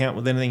held to account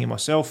with anything in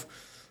myself.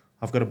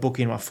 I've got to book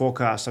in my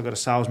forecast. I've got a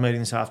sales meeting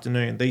this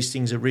afternoon. These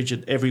things are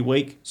rigid every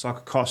week. It's like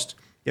a cost.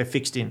 They're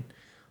fixed in.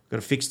 I've got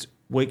a fixed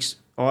week's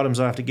items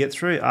I have to get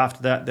through.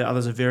 After that, the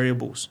others are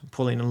variables.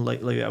 Pull in and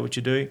leave out what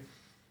you do.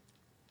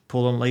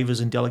 Pull on levers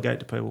and delegate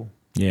to people.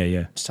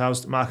 Yeah.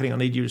 Sales, marketing, I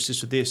need you to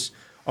assist with this.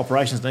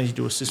 Operations, I need you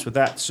to assist with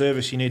that.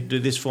 Service, you need to do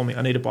this for me.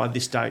 I need to buy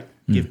this date.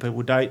 Give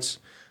people dates.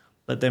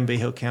 Let them be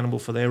held accountable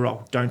for their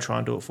role. Don't try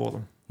and do it for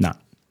them. No.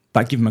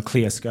 But give them a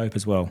clear scope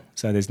as well.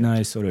 So there's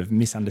no sort of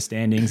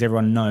misunderstandings.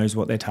 Everyone knows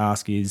what their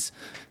task is,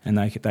 and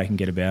they can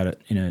get about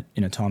it in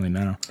a timely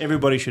manner.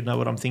 Everybody should know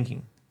what I'm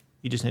thinking.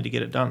 You just need to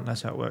get it done.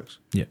 That's how it works.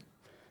 Yeah.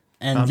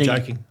 And I'm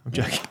joking.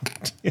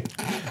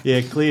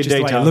 Yeah, clear just detail.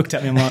 The way you looked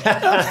at me, I'm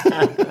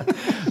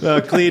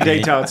like... clear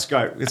detailed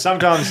scope.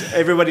 Sometimes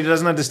everybody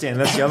doesn't understand.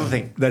 That's the other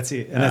thing. That's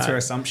it. And that's where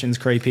assumptions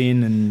creep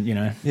in and,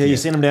 Yeah, you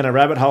send them down a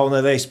rabbit hole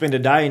and they spend a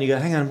day and you go,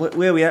 hang on,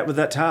 where are we at with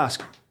that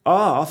task?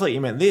 Oh, I thought you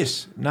meant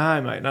this.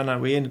 No, mate. No,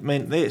 we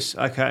meant this.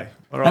 Okay.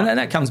 All right. And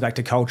that comes back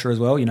to culture as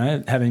well,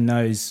 having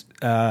those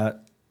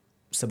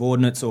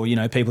subordinates or,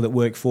 people that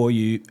work for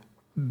you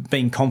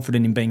being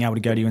confident in being able to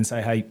go to you and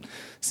say, hey,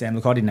 Sam,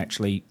 look, I didn't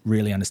actually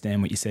really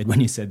understand what you said when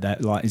you said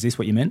that. Like, is this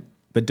what you meant?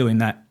 But doing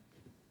that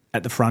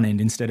at the front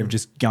end instead of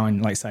just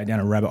going, like, say, down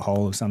a rabbit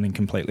hole of something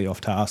completely off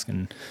task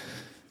and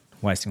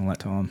wasting all that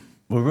time.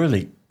 Well,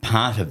 really,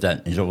 part of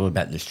that is all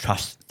about this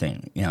trust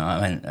thing.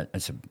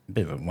 It's a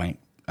bit of a wank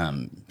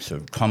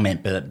sort of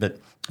comment, but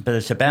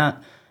it's about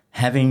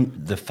having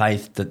the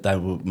faith that they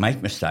will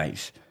make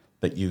mistakes,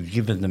 but you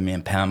give them the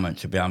empowerment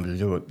to be able to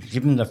do it.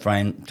 Give them the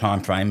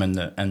time frame and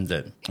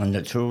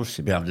the tools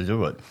to be able to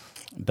do it.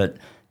 But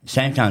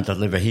Sam can't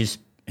deliver his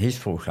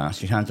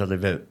forecast. You can't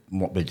deliver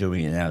what we're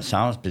doing in our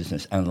sales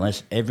business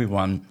unless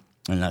everyone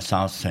in our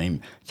sales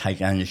team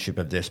take ownership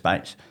of their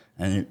space.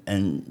 And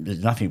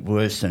there's nothing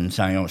worse than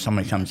saying,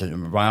 someone comes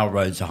and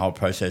railroads the whole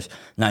process.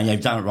 No,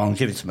 you've done it wrong.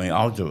 Give it to me.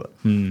 I'll do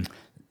it.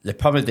 There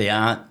probably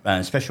aren't,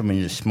 especially when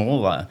you're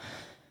smaller,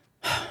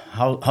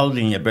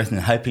 holding your breath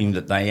and hoping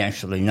that they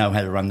actually know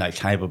how to run that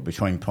cable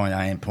between point A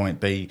and point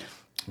B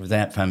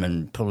without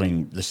them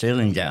pulling the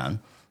ceiling down.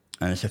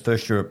 And it's a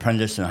first-year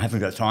apprentice and I haven't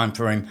got time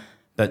for him.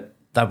 But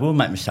they will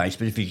make mistakes.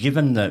 But if you give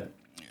them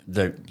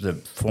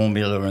the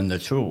formula and the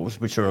tools,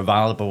 which are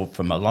available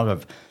from a lot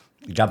of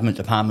government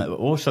department,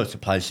 all sorts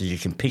of places, you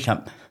can pick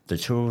up the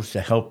tools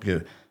to help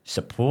you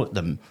support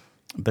them.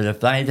 But if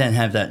they don't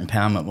have that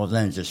empowerment, well,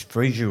 then it just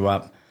frees you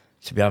up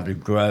to be able to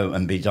grow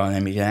and be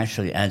dynamic and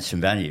actually add some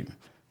value.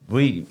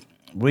 We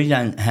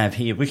don't have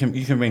here,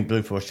 you can ring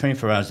Blue Force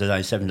 24 hours a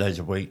day, 7 days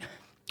a week,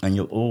 and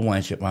you'll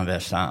always get one of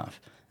our staff.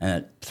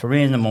 And at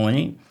 3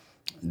 a.m,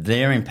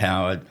 they're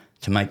empowered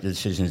to make the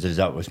decisions as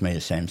that was me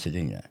as Sam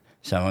sitting there.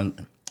 So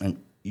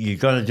and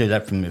you've got to do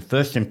that from the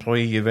first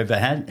employee you've ever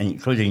had,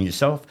 including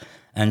yourself,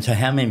 and to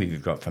how many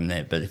you've got from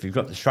there. But if you've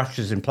got the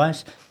structures in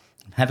place,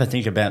 have a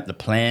think about the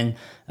plan,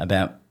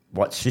 about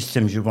what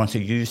systems you want to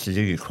use to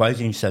do your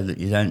quoting so that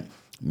you don't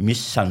miss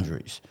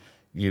sundries.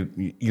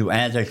 You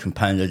add a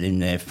component in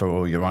there for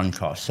all your on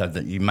costs so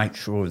that you make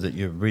sure that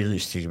you're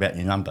realistic about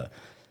your number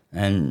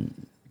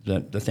and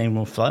the thing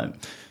will flow.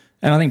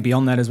 And I think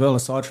beyond that as well,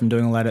 aside from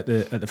doing all that at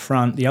the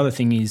front, the other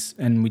thing is,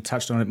 and we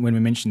touched on it when we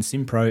mentioned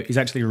SimPro, is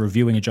actually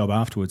reviewing a job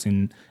afterwards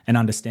and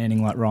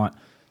understanding, like, right,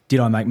 did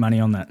I make money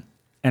on that?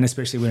 And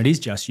especially when it is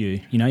just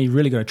you, you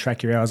really got to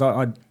track your hours.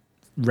 I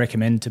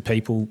recommend to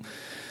people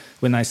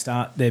when they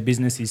start their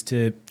business is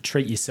to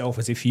treat yourself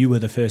as if you were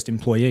the first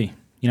employee.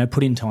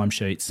 Put in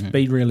timesheets,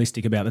 be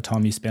realistic about the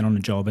time you spend on a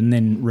job and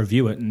then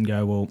review it and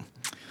go, well,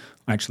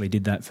 actually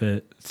did that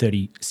for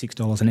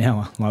 $36 an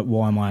hour. Like,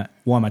 why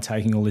am I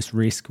taking all this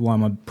risk? Why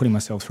am I putting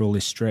myself through all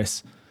this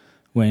stress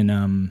when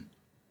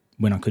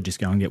I could just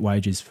go and get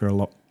wages for a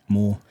lot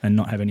more and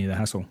not have any of the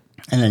hassle?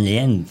 And in the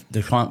end,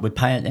 the client would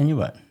pay it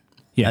anyway.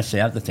 Yeah. That's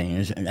the other thing,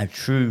 is a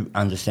true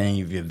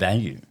understanding of your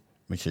value,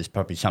 which is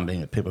probably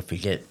something that people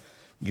forget.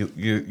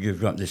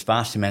 You've got this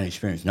vast amount of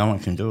experience. No one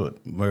can do it.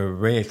 We're a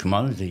rare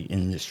commodity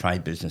in this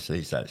trade business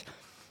these days.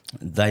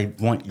 They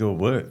want your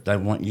work. They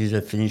want you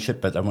to finish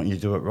it, but they want you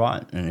to do it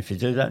right. And if you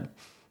do that,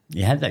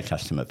 you have that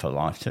customer for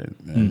life too.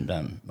 And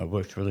it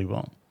works really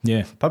well.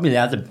 Yeah. Probably the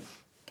other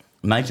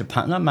major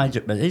part, not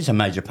major, but it is a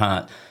major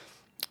part,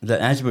 that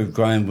as we've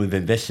grown, we've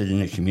invested in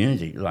the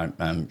community. Like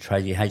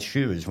Tradie HQ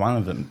is one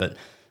of them. But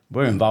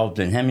we're involved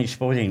in how many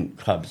sporting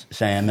clubs,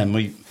 Sam? And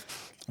we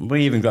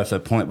even got to the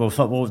point where we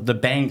thought, well, the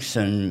banks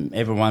and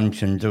everyone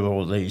can do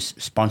all these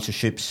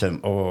sponsorships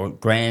or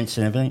grants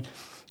and everything.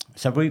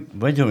 So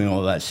we're doing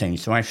all those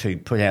things to actually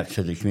put out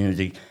to the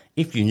community,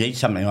 if you need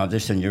something like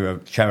this and you're a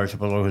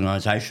charitable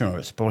organisation or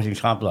a sporting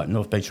club like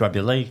North Beach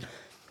Rugby League,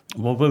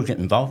 well, we'll get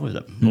involved with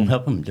them. We'll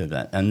help them do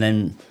that. And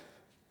then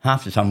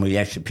half the time we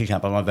actually pick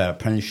up a lot of our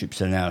apprenticeships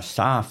and our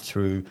staff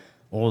through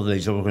all of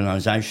these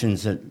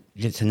organisations that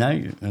get to know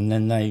you, and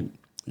then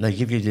they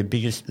give you the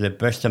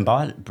best and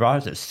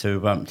brightest to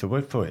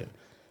work for you.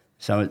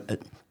 So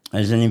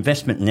there's an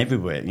investment in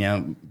everywhere, you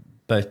know,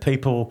 both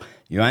people,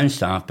 your own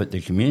staff, but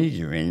the community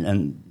you're in,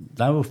 and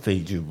they will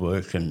feed you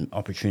work and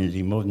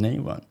opportunity more than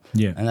anyone.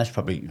 Yeah. And that's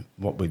probably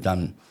what we've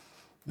done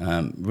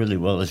really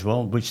well as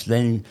well, which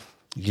then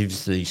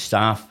gives the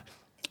staff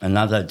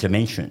another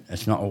dimension.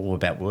 It's not all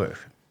about work.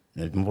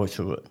 There's more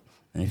to it.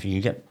 And if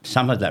you can get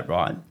some of that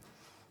right,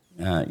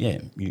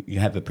 you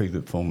have a pretty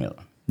good formula.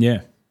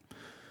 Yeah.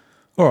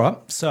 All right.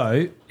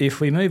 So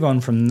if we move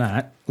on from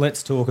that,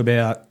 let's talk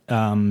about,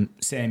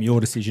 Sam, your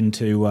decision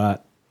to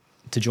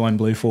join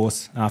Blue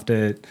Force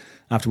after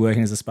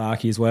working as a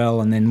Sparky as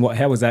well. And then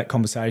how was that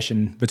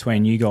conversation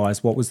between you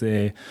guys? What was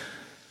there?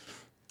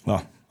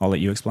 Well, I'll let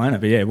you explain it.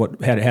 But yeah,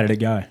 how did it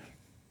go?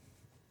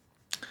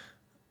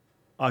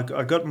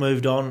 I got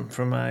moved on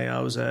from I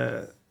was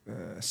a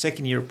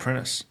second year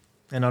apprentice,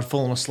 and I'd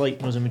fallen asleep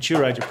and was a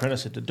mature age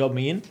apprentice, had to dob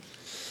me in.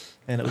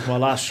 And it was my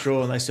last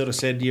straw, and they sort of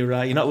said,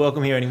 you're not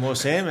welcome here anymore,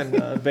 Sam.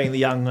 And being the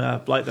young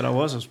bloke that I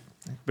was a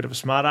bit of a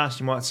smart ass,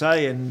 you might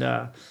say, and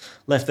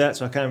left that.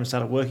 So I came and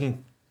started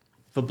working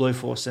for Blue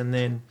Force. And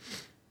then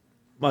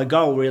my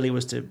goal really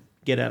was to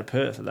get out of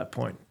Perth at that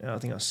point. I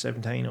think I was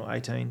 17 or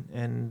 18.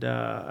 And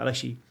I'd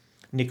actually,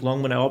 Nick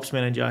Longman, our ops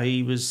manager,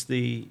 he was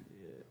the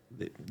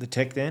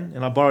tech then.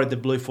 And I borrowed the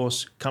Blue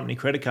Force company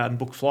credit card and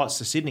booked flights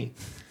to Sydney.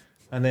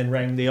 And then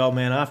rang the old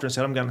man after and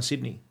said, I'm going to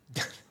Sydney.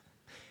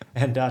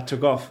 And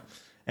took off.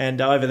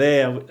 And over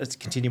there, I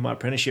continued my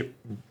apprenticeship,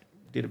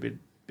 did a bit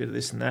of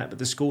this and that. But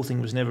the school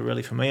thing was never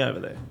really for me over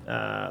there,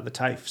 the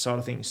TAFE side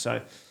of things.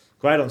 So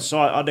great on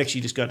site. I'd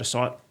actually just go to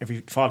site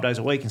every 5 days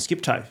a week and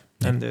skip TAFE.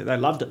 And they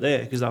loved it there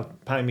because they were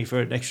paying me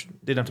for an extra,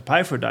 didn't have to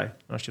pay for a day.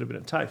 I should have been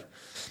at TAFE.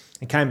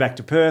 And came back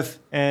to Perth,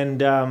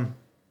 and I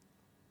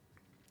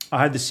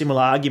had the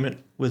similar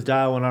argument with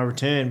Dale when I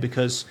returned,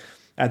 because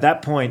at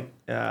that point,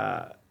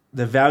 the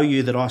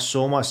value that I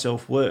saw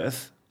myself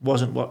worth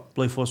wasn't what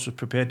Blue Force was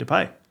prepared to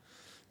pay,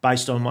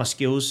 based on my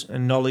skills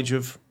and knowledge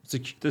of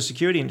the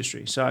security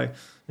industry. So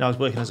I was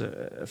working as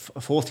a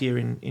fourth year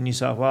in New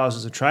South Wales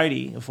as a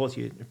tradie, a fourth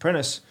year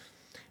apprentice,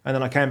 and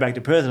then I came back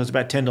to Perth and it was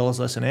about $10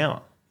 less an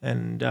hour.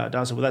 And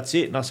Dale said, well, that's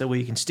it. And I said, well,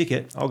 you can stick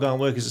it. I'll go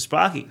and work as a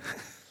Sparky.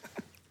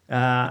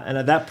 And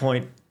at that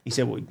point, he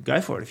said, well,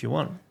 go for it if you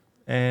want.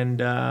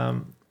 And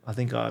I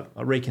think I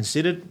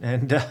reconsidered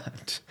and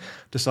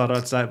decided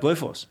I'd stay at Blue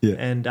Force. Yeah.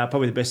 And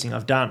probably the best thing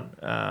I've done.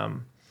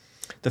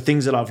 The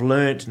things that I've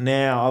learnt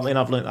now, I mean,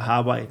 I've learnt the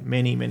hard way,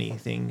 many, many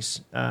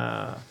things.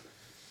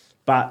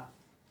 But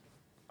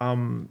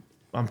I'm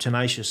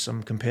tenacious,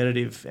 I'm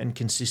competitive and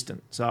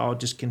consistent. So I'll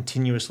just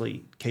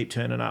continuously keep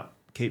turning up.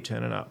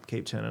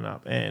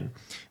 And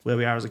where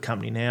we are as a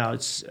company now,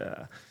 it's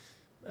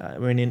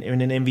we're in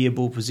an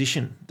enviable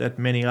position that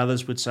many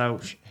others would say,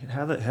 well,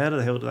 how the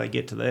hell do they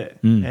get to there?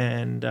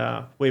 And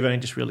we've only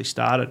just really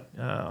started.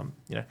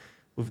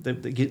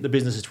 The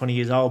business is 20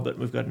 years old, but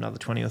we've got another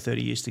 20 or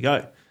 30 years to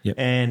go. Yep.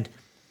 And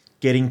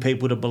getting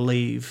people to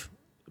believe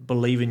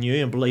in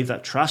you and believe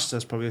that trust,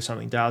 that's probably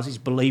something Dale's. He's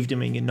believed in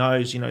me and he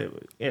knows,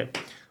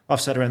 I've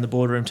sat around the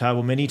boardroom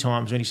table many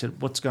times when he said,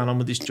 what's going on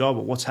with this job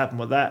or what's happened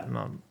with that?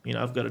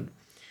 And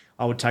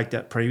I would take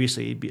that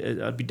previously.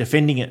 I'd be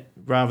defending it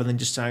rather than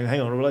just saying,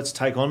 hang on, well, let's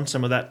take on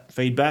some of that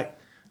feedback.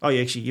 Oh,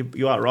 yeah, actually,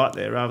 you are right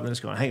there, rather than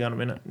just going, hang on a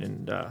minute.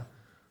 And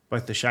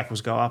both the shackles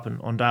go up and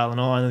on Dale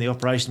and I, and then the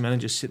operations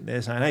manager's sitting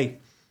there saying, hey,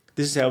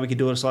 this is how we could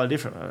do it slightly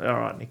different. All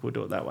right, Nick, we'll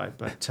do it that way.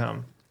 But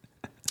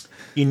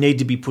you need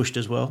to be pushed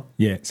as well.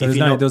 Yeah, so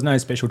there was no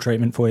special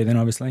treatment for you then,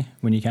 obviously,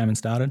 when you came and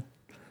started?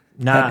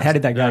 No. How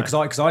did that go?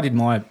 Because I did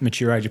my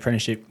mature age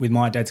apprenticeship with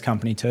my dad's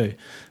company too,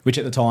 which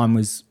at the time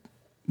was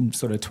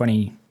sort of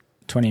 20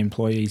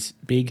 employees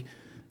big.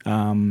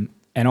 And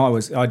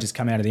I just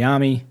come out of the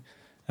army,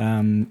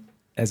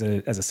 as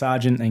a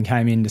sergeant, and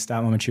came in to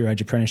start my mature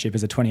age apprenticeship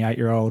as a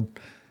 28-year-old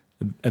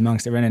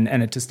amongst everyone.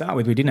 And to start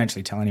with, we didn't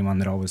actually tell anyone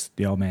that I was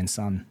the old man's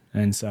son.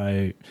 And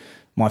so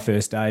my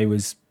first day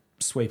was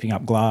sweeping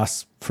up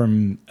glass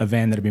from a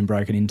van that had been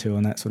broken into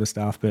and that sort of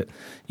stuff. But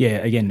yeah,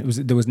 again,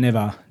 there was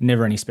never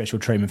any special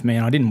treatment for me,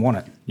 and I didn't want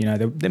it. You know,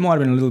 there might have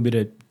been a little bit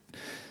of,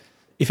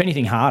 if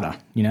anything, harder,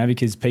 you know,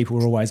 because people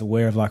were always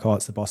aware of like, oh,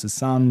 it's the boss's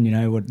son, you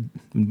know.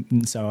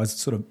 So I was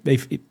sort of,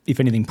 if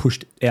anything,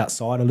 pushed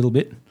outside a little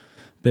bit.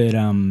 But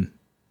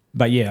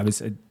yeah,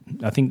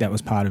 I think that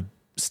was part of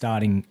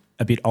starting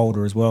a bit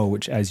older as well,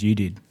 which as you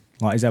did.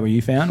 Like, is that what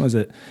you found?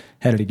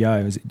 How did it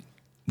go? Was it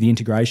the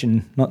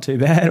integration not too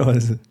bad, or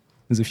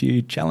there's a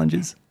few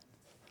challenges?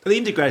 The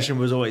integration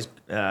was always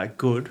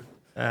good,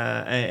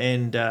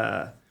 and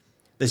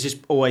there's just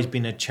always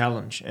been a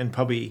challenge, and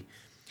probably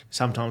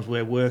sometimes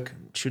where work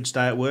should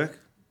stay at work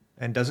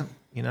and doesn't.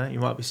 You know, you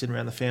might be sitting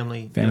around the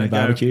family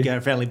barbecue, go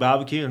family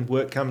barbecue, and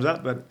work comes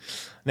up. But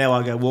now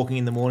I go walking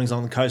in the mornings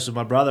on the coast with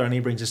my brother, and he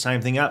brings the same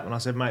thing up. And I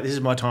said, mate, this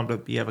is my time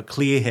to have a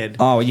clear head.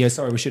 Oh yeah,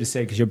 sorry, we should have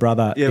said because your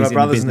brother. Yeah, my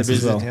brother's in the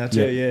business now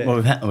too. Yeah.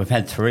 Well, we've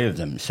had three of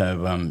them.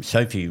 So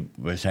Sophie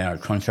was our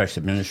contracts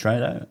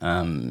administrator,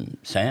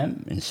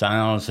 Sam in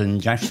sales,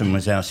 and Jackson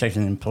was our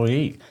second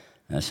employee.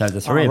 So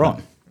the three of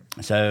them.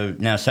 So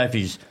now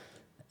Sophie's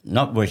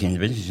not working in the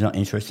business. She's not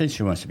interested.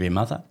 She wants to be a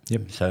mother.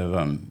 Yep.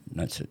 So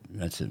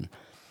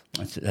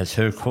that's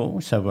her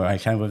call. So we're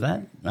okay with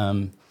that.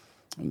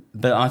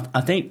 But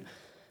I think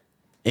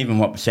even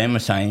what Sam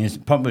was saying is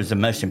probably the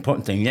most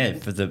important thing. Yeah,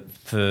 for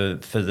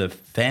the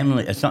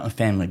family, it's not a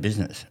family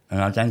business,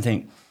 and I don't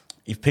think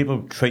if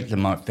people treat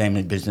them like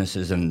family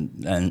businesses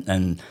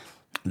and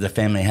the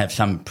family have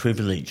some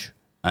privilege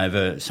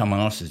over someone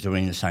else is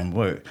doing the same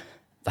work,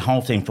 the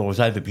whole thing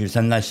falls over because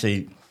then they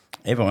see.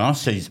 Everyone else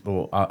sees,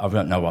 well, I've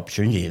got no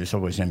opportunity. There's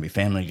always going to be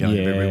family going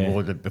to be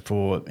rewarded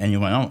before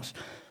anyone else.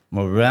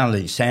 Well,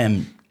 reality,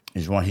 Sam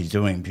is what he's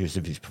doing because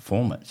of his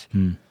performance.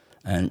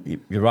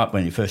 And you're right,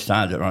 when you first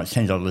started, right,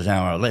 $10 an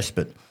hour or less,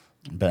 but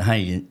hey,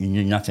 you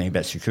knew nothing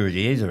about security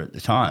either at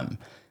the time.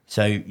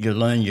 So you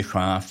learn your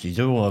craft, you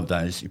do all of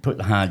those, you put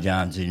the hard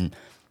yards in,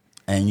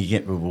 and you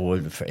get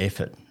rewarded for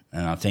effort.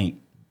 And I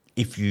think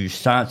if you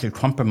start to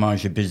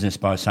compromise your business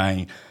by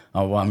saying,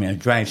 oh, well, I'm going to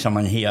drag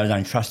someone here, I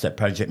don't trust that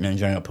project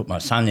manager, I'm going to put my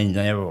son in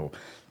there or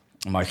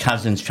my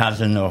cousin's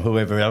cousin or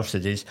whoever else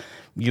it is,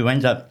 you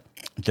end up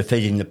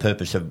defeating the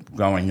purpose of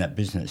growing that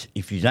business.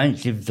 If you don't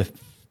give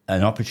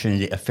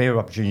a fair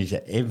opportunity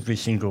to every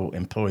single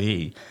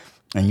employee,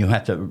 and you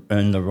have to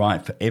earn the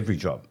right for every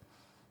job,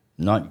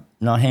 not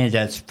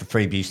handouts for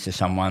freebies to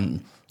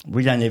someone.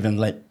 We don't even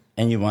let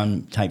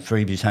anyone take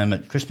freebies home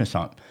at Christmas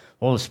time.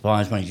 All the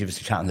suppliers want to give us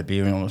a carton of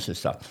beer and all this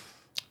stuff.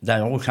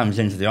 That all comes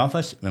into the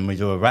office when we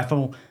do a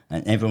raffle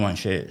and everyone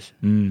shares.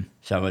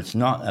 So it's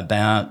not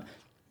about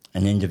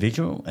an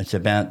individual, it's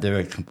about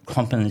their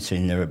competency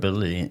and their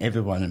ability, and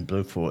everyone in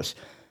Blue Force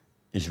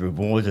is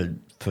rewarded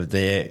for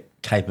their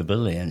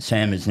capability. And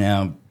Sam has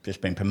now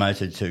just been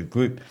promoted to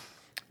Group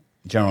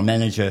General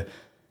Manager,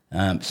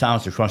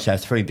 sales across our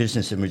three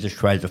businesses, and we just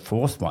created a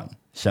fourth one.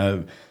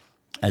 So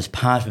as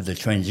part of the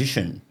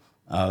transition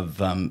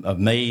of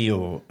me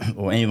or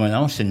anyone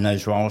else in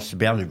those roles to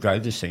be able to grow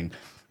this thing,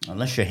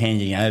 unless you're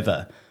handing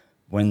over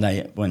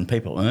when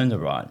people earn the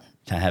right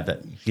to have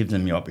it, give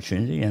them the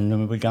opportunity, and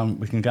then we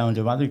can go and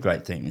do other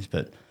great things.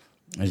 But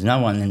there's no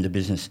one in the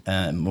business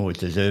more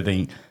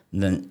deserving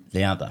than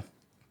the other,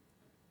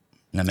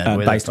 no matter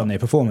where based on their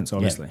performance,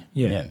 obviously.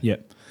 Yeah.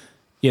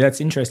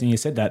 That's interesting. You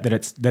said that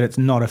it's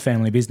not a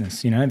family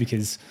business, you know,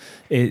 because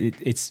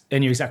it's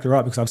and you're exactly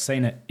right, because I've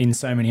seen it in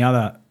so many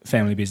other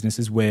family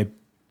businesses where,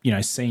 you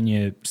know,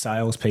 senior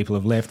salespeople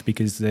have left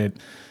because the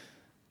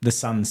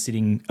son's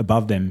sitting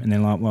above them, and they're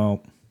like,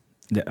 well,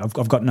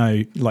 I've got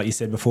no, like you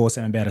said before,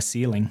 Sam, about a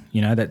ceiling.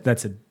 You know,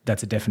 that's a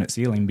definite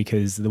ceiling,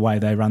 because the way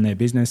they run their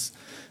business,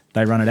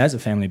 they run it as a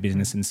family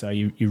business, and so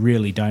you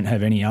really don't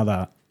have any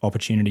other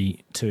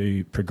opportunity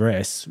to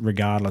progress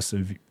regardless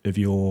of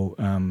your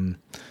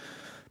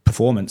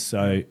performance.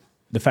 So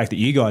the fact that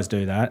you guys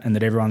do that and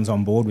that everyone's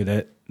on board with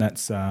it,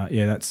 that's a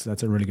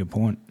really good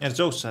point. And it's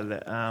also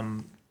that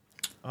I'm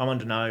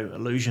under no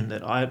illusion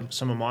that I have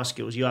some of my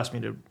skills. You asked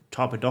me to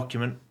type a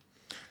document,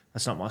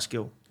 that's not my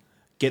skill.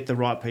 Get the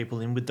right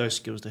people in with those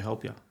skills to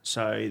help you.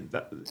 So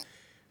that,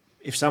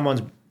 if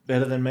someone's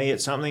better than me at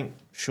something,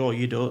 sure,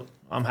 you do it.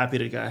 I'm happy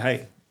to go,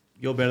 hey,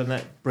 you're better than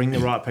that. Bring the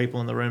right people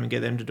in the room and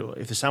get them to do it.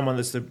 If there's someone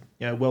that's the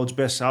world's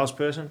best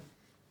salesperson,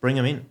 bring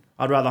them in.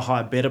 I'd rather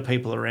hire better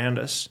people around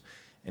us,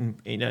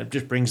 and it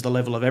just brings the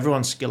level of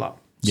everyone's skill up.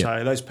 Yep.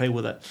 So those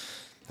people that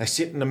they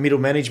sit in the middle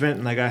management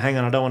and they go, hang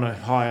on, I don't want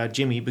to hire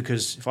Jimmy,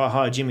 because if I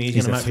hire Jimmy,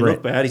 he's going to make me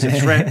look bad. He's a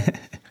threat.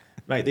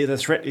 Mate, the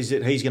threat is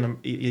that he's going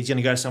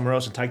to go somewhere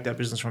else and take that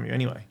business from you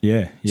anyway.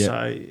 Yeah. So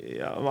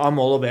I'm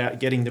all about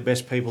getting the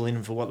best people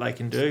in for what they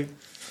can do.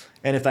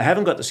 And if they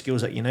haven't got the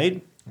skills that you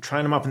need,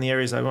 train them up in the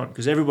areas they want,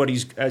 because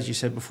everybody's, as you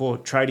said before,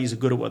 tradies are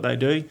good at what they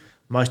do.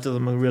 Most of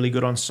them are really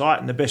good on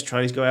site, and the best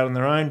tradies go out on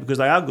their own because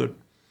they are good.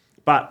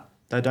 But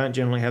They don't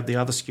generally have the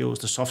other skills,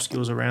 the soft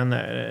skills around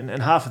that.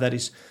 And half of that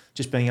is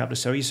just being able to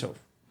sell yourself.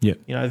 Yeah.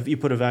 You know, if you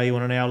put a value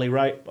on an hourly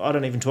rate, I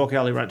don't even talk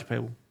hourly rate to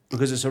people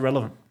because it's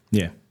irrelevant.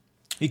 Yeah.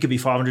 You could be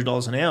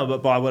 $500 an hour,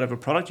 but buy whatever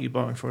product you're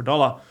buying for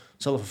 $1,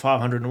 sell it for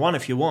 501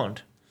 if you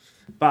want.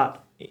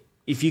 But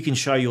if you can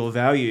show your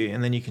value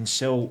and then you can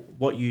sell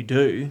what you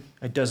do,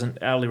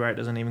 hourly rate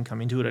doesn't even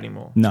come into it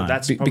anymore. No,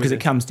 so because it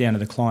comes down to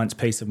the client's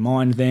peace of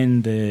mind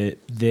then,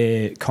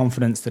 their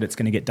confidence that it's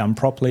going to get done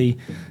properly,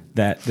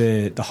 that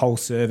the whole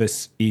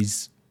service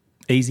is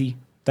easy.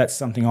 That's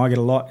something I get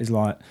a lot, is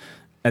like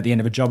at the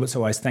end of a job, it's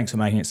always thanks for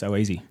making it so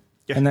easy.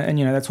 Yeah. And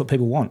you know, that's what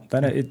people want.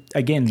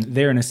 Again,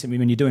 they're in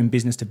when you're doing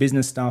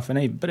business-to-business stuff,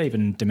 but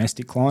even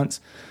domestic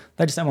clients,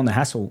 they just don't want the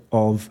hassle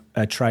of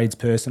a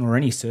tradesperson or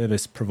any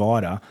service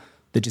provider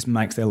that just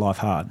makes their life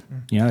hard.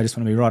 You know, they just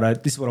want to be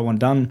right. This is what I want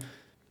done.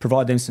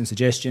 Provide them some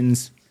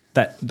suggestions.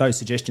 That those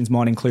suggestions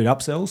might include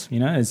upsells, you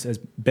know, as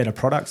better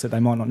products that they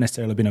might not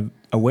necessarily have been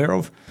aware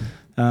of.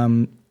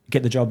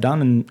 Get the job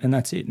done, and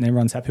that's it. And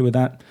everyone's happy with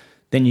that.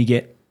 Then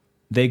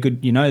they're good.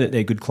 You know that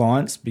they're good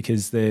clients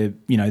because they're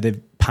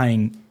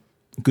paying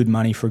good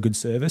money for a good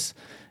service.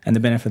 And the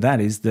benefit of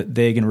that is that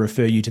they're going to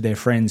refer you to their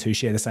friends who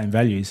share the same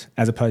values,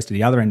 as opposed to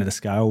the other end of the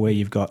scale where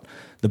you've got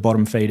the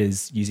bottom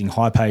feeders using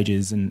high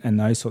pages and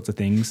those sorts of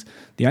things.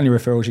 The only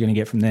referrals you're going to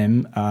get from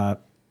them are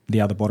the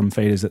other bottom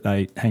feeders that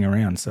they hang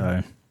around.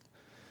 So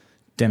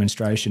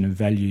demonstration of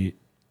value,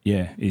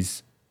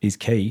 is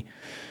key.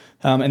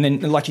 And then,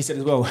 like you said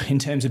as well, in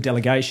terms of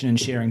delegation and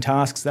sharing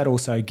tasks, that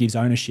also gives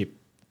ownership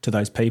to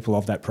those people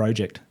of that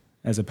project,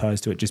 as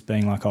opposed to it just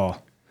being like,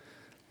 oh,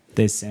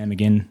 there's Sam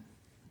again,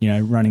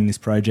 running this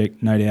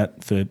project, no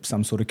doubt for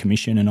some sort of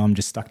commission, and I'm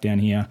just stuck down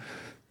here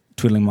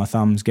twiddling my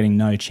thumbs, getting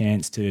no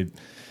chance to,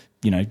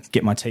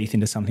 get my teeth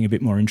into something a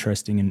bit more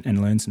interesting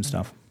and learn some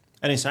stuff.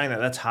 And in saying that,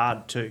 that's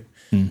hard too.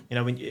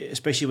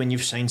 Especially when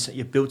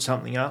you've built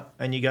something up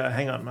and you go,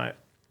 hang on, mate,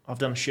 I've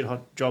done a shit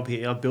hot job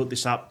here. I've built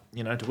this up,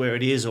 to where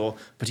it is, or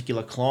a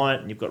particular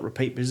client, and you've got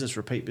repeat business,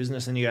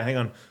 and you go, hang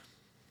on,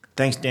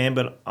 thanks, Dan,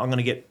 but I'm going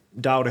to get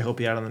Dale to help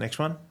you out on the next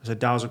one. So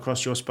Dale's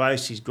across your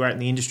space. He's great in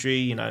the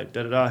industry,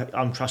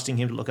 I'm trusting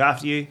him to look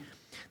after you.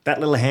 That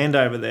little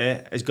handover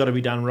there has got to be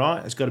done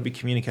right. It's got to be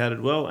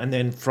communicated well. And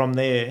then from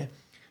there,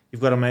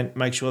 you've got to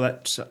make sure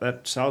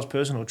that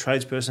salesperson or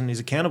tradesperson is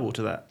accountable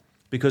to that.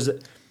 Because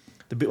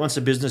once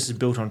the business is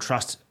built on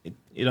trust,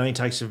 it only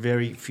takes a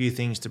very few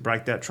things to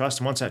break that trust.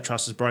 And once that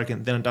trust is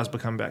broken, then it does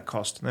become about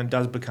cost. And then it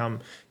does become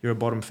you're a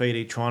bottom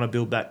feeder trying to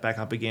build that back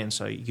up again.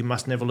 So you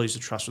must never lose the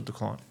trust with the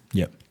client.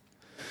 Yep.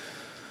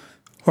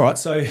 All right,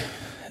 so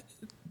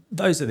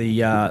those are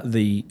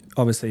the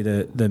obviously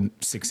the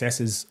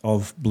successes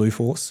of Blue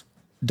Force.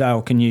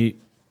 Dale, can you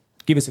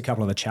give us a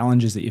couple of the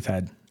challenges that you've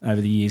had over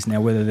the years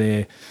now, whether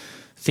they're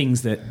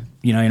things that,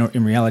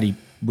 in reality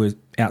were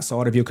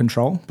outside of your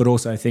control, but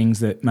also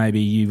things that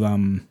maybe you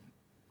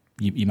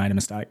made a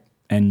mistake?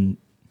 And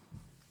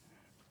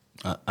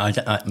I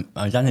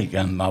don't think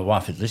my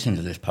wife had listened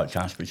to this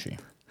podcast, would she?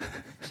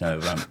 So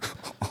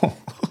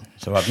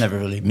so I've never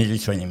really admitted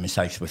to any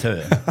mistakes with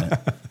her.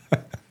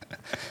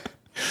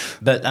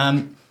 But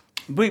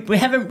we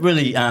haven't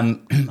really. I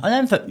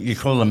don't think you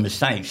call them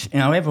mistakes.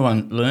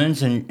 Everyone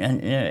learns, and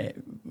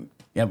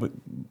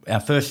our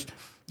first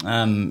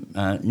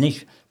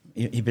Nick,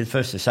 he'd be the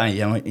first to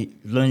say,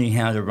 learning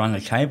how to run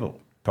a cable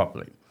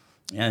properly.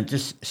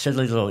 Just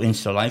silly little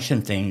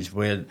installation things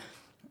where,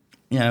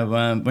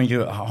 when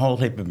you're a whole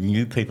heap of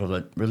new people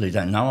that really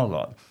don't know a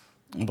lot,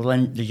 well,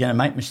 then you're going to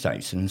make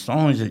mistakes. And as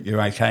long as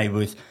you're okay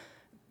with,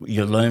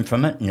 you learn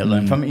from it, you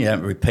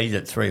don't repeat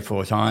it 3 or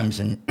 4 times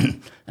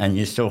and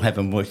you still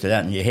haven't worked it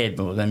out in your head,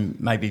 well, then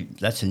maybe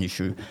that's an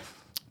issue.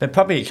 But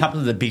probably a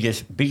couple of the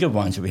bigger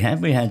ones we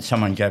had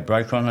someone go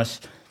broke on us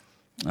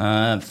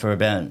for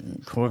about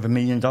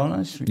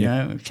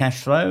 $250,000,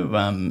 cash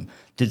flow.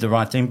 Did the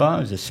right thing by it. It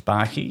was a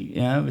Sparky,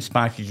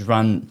 Sparky's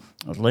run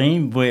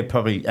lean. We're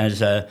probably,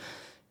 as a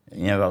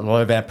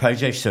lot of our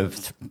projects are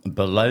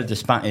below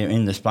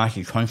in the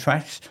Sparky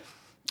contracts.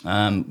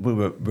 We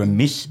were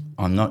remiss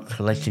on not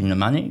collecting the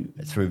money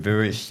through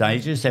various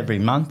stages every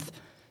month.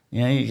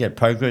 You get a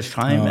progress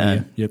claim,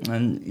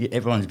 and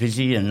everyone's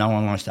busy and no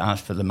one wants to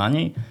ask for the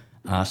money.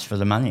 Ask for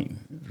the money.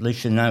 At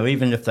least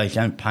even if they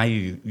don't pay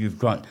you, you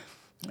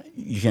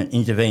can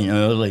intervene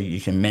early.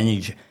 You can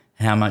manage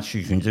how much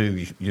you can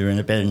do. You're in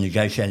a better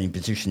negotiating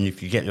position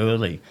if you get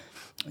early.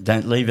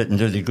 Don't leave it and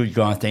do the good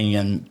guy thing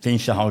and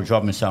finish the whole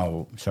job and say,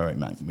 "Oh, sorry,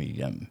 mate,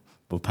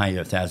 we'll pay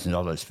you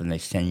 $1,000 for the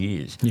next 10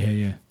 years."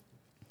 Yeah.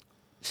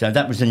 So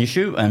that was an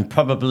issue, and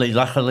probably,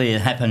 luckily,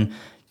 it happened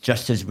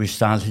just as we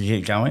started to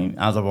get going.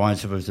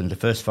 Otherwise, if it was in the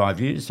first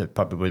 5 years, it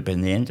probably would have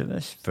been the end of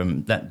us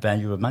from that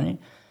value of money.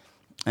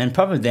 And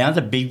probably the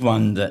other big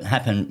one that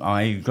happened,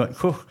 I got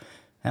Cook.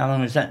 How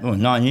long was that? Well,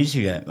 9 years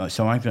ago.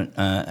 So I got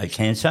a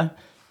cancer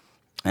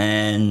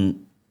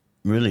and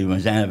really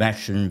was out of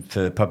action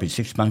for probably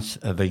 6 months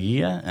of a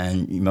year.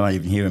 And you might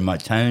even hear in my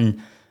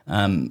tone,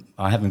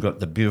 I haven't got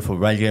the beautiful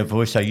radio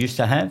voice I used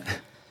to have.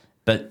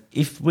 But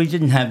if we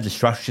didn't have the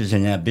structures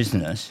in our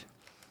business,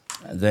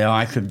 that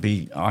I could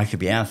be out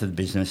of the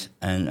business,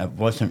 and it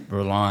wasn't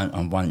reliant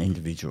on one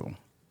individual.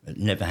 It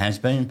never has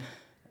been.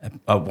 It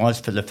was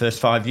for the first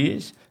 5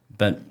 years,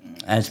 but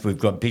as we've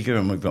got bigger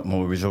and we've got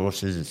more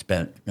resources, it's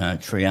about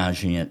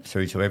triaging it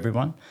through to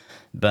everyone.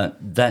 But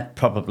that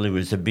probably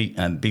was a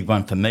big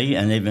one for me,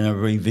 and even a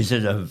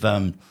revisit of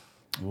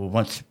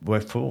what's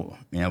work for?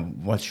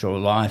 What's your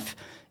life?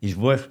 Is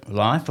work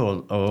life,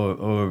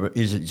 or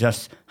is it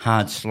just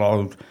hard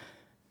slog?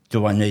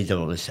 Do I need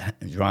all this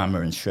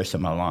drama and stress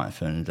in my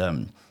life?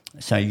 And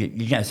so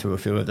you go through a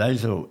few of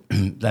those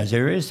those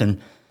areas, and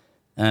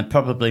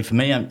probably for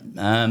me,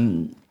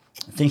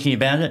 thinking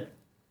about it,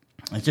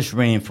 it just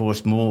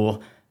reinforced more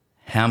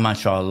how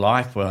much I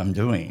like what I'm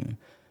doing,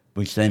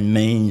 which then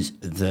means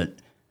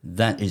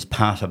that is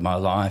part of my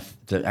life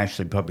that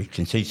actually probably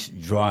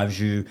drives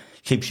you,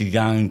 keeps you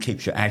going,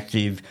 keeps you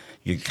active,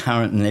 you're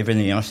current and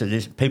everything else. It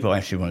is. People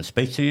actually want to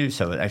speak to you,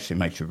 so it actually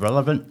makes you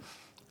relevant,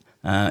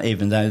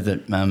 even though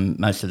that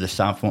most of the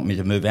staff want me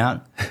to move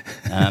out.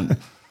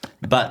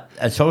 But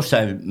it's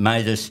also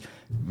made us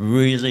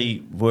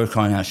really work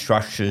on our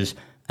structures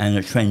and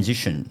a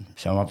transition.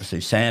 So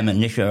obviously Sam and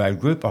Nick are our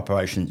group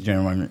operations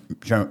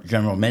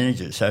general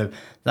managers, so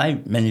they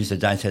manage the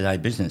day-to-day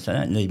business. They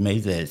don't need me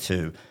there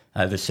to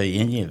oversee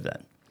any of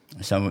that.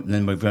 So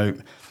then we've got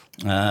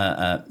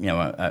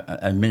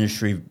a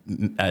ministry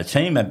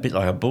team, a bit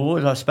like a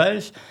board, I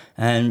suppose,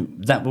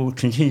 and that will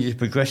continue to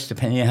progress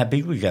depending on how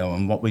big we go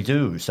and what we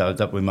do. So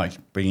that we might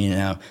bring in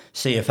our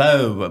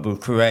CFO, but we'll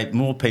create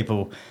more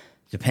people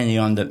depending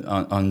on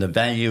the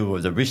value or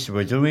the risk that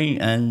we're doing,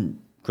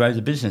 and grow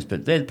the business.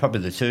 But they're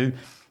probably the two.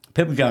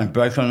 People going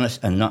broke on us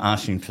and not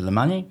asking for the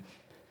money.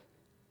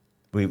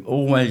 We've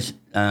always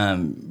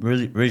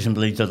really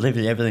reasonably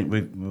delivered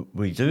everything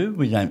we do.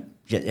 We don't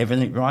get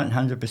everything right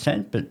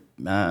 100%, but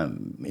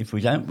if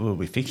we don't,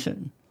 we fix it.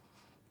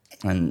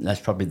 And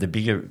that's probably the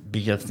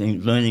bigger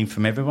thing, learning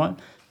from everyone.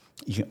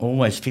 You can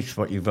always fix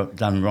what you've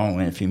done wrong,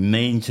 and if you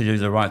mean to do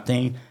the right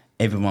thing,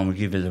 everyone will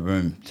give you the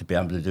room to be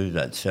able to do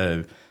that.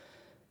 So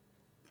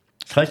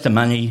collect the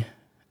money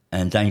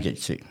and don't get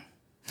sick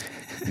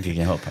if you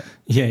can help it.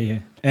 Yeah.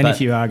 And if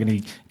you are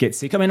going to get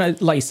sick, I mean,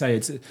 like you say,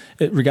 it's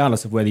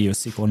regardless of whether you're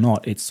sick or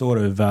not, it's sort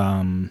of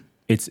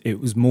it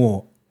was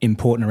more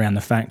important around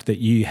the fact that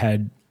you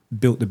had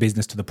built the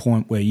business to the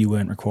point where you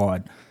weren't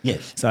required.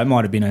 Yes. So it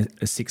might have been a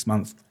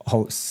 6-month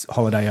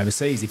holiday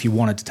overseas if you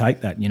wanted to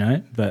take that,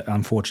 but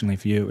unfortunately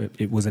for you,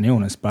 it was an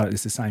illness. But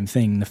it's the same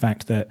thing, the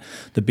fact that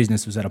the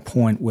business was at a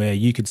point where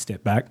you could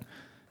step back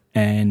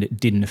and it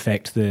didn't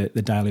affect the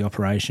daily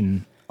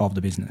operation of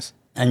the business.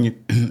 And you're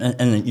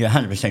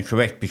 100%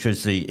 correct,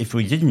 because if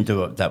we didn't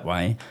do it that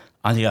way,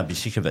 I think I'd be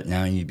sick of it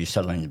now and you'd be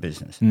selling the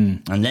business.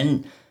 And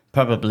then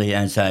probably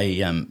as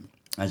a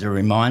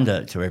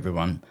reminder to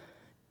everyone,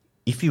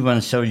 if you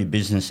want to sell your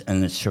business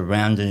and it's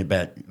surrounded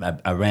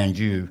around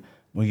you,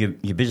 well,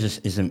 your business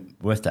isn't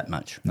worth that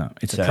much. No,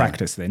 it's a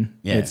practice then.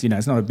 Yeah. It's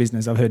it's not a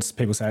business. I've heard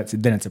people say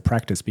it's a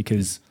practice,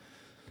 because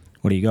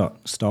what do you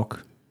got?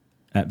 Stock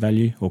at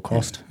value or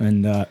cost,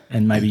 and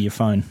maybe your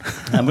phone.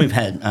 And we've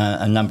had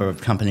a number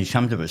of companies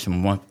come to us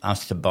and want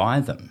us to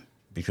buy them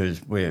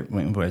because we're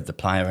the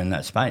player in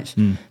that space.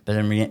 But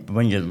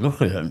when you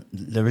look at it,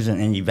 there isn't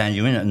any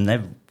value in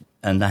it,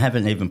 and they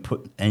haven't even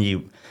put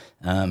any.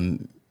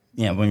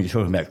 When you're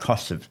talking about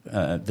costs of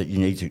that you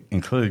need to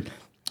include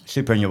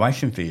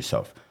superannuation for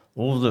yourself,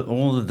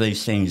 all of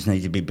these things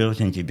need to be built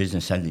into your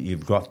business so that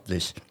you've got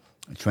this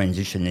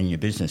transition in your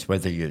business,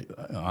 whether you're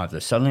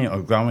either selling it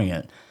or growing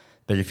it.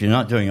 But if you're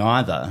not doing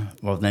either,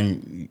 well,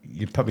 then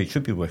you probably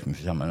should be working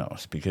for someone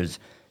else, because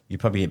you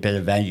probably get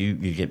better value.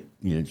 You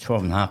get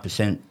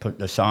 12.5%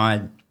 put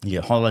aside, you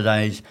get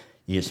holidays,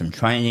 you get some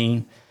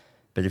training.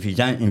 But if you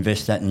don't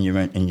invest that in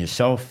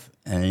yourself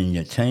and in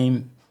your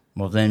team,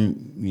 well,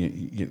 then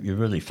you're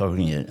really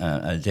flogging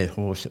a dead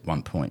horse at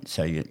one point.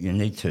 So you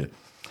need to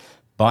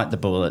bite the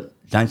bullet,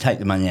 don't take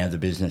the money out of the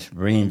business,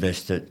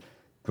 reinvest it,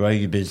 grow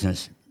your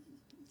business.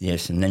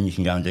 Yes, and then you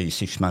can go and do your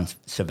 6-month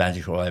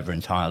sabbatical over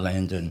in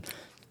Thailand, and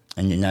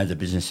the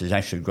business is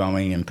actually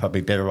growing and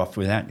probably better off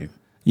without you.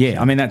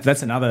 Yeah, I mean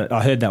that's another.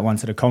 I heard that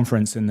once at a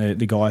conference, and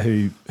the guy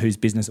whose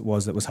business it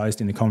was that was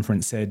hosting the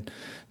conference said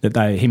that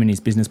him and his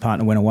business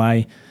partner went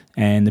away,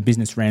 and the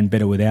business ran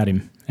better without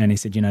him. And he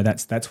said,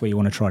 that's where you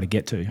want to try to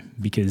get to,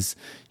 because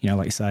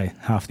like you say,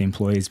 half the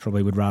employees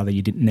probably would rather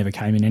you never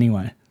came in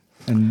anyway.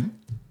 And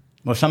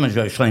well, someone's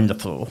got to clean the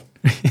floor.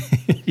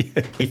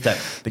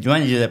 But you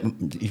only do that.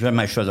 You've got to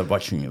make sure they're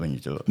watching you when you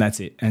do it. That's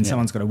it. And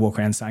someone's got to walk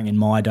around saying "in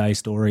my day"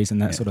 stories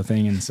and that sort of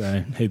thing. And so,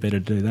 who better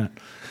to do that?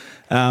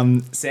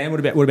 Sam, what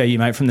about you,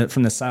 mate? From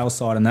the sales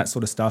side and that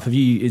sort of stuff,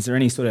 is there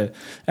any sort of?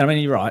 I mean,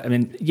 you're right. I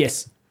mean,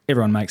 yes,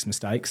 everyone makes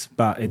mistakes,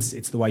 but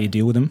it's the way you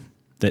deal with them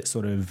that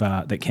sort of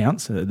that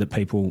counts, that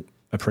people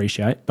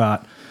appreciate.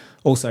 But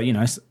also,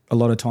 a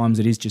lot of times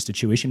it is just a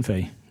tuition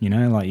fee. You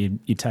know, like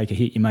you take a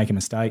hit, you make a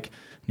mistake,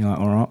 and you're like,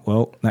 all right,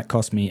 well, that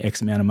cost me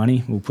X amount of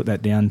money. We'll put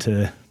that down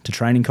to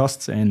training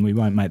costs, and we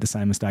won't make the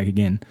same mistake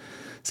again.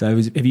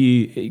 So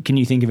can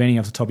you think of any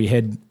off the top of your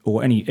head,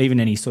 or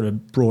any sort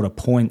of broader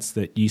points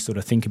that you sort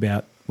of think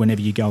about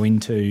whenever you go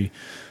into,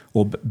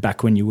 or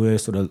back when you were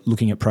sort of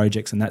looking at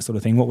projects and that sort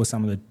of thing? What were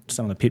some of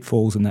the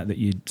pitfalls and that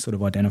you sort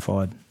of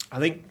identified? I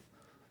think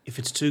if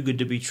it's too good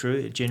to be true,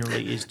 it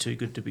generally is too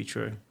good to be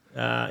true.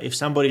 If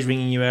somebody's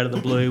ringing you out of the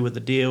blue with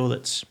a deal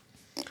that's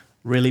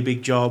really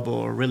big job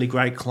or a really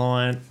great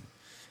client,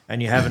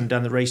 and you haven't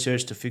done the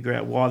research to figure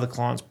out why the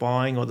client's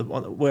buying or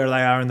where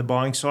they are in the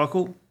buying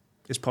cycle,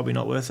 it's probably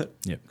not worth it.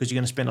 Yep. Because you're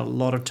going to spend a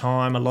lot of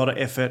time, a lot of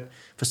effort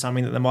for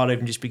something that they might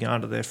even just be going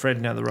to their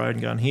friend down the road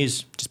and going,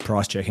 here's just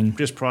price checking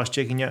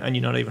you, and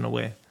you're not even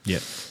aware.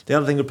 Yep. The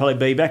other thing would probably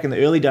be back in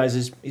the early days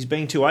is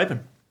being too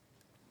open.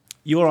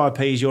 Your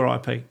IP is your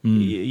IP.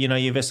 You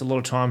invest a lot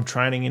of time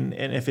training and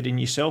effort in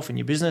yourself and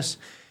your business,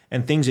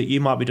 and things that you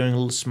might be doing a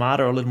little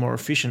smarter or a little more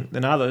efficient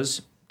than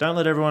others. Don't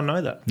let everyone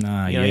know that.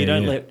 You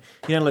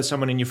don't let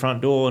someone in your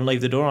front door and leave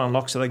the door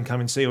unlocked so they can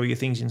come and see all your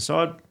things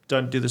inside.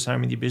 Don't do the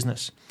same with your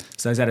business.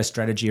 So is that a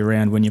strategy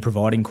around when you're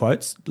providing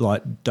quotes?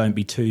 Like, don't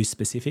be too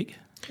specific.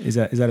 Is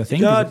that a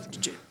thing?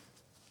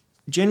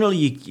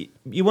 Generally,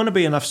 you want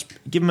to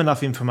give them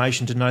enough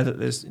information to know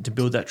that to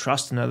build that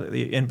trust,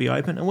 and be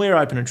open. And we're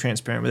open and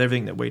transparent with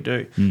everything that we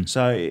do.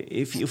 So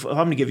if I'm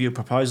going to give you a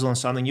proposal on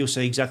something, you'll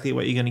see exactly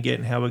what you're going to get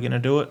and how we're going to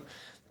do it.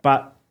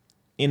 But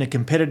in a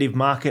competitive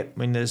market,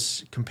 when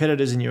there's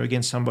competitors and you're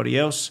against somebody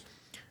else,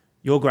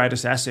 your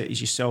greatest asset is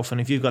yourself. And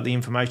if you've got the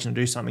information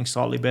to do something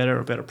slightly better,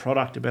 a better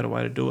product, a better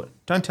way to do it,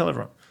 don't tell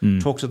everyone.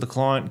 Talk to the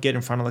client, get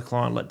in front of the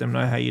client, let them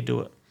know how you do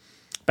it.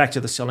 Back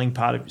to the selling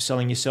part of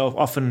selling yourself.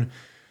 Often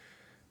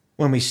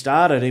when we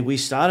started, it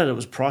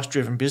was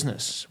price-driven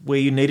business.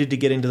 We needed to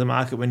get into the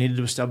market. We needed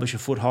to establish a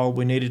foothold.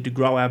 We needed to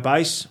grow our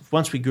base.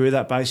 Once we grew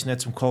that base and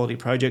had some quality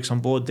projects on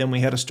board, then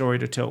we had a story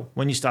to tell.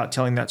 When you start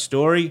telling that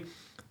story,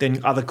 then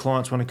other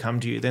clients want to come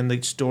to you. Then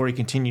the story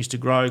continues to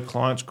grow,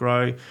 clients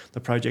grow, the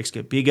projects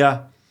get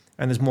bigger,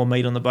 and there's more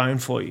meat on the bone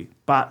for you.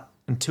 But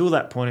until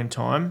that point in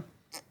time,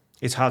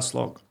 it's hard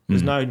slog.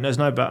 There's no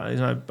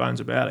bones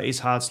about it. It's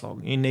hard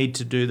slog. You need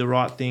to do the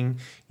right thing.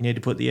 You need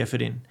to put the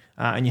effort in,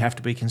 and you have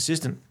to be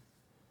consistent.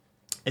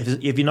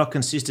 If you're not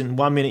consistent,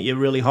 1 minute you're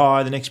really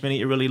high, the next minute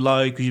you're really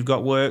low because you've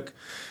got work,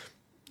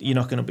 you're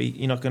not going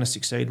to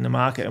succeed in the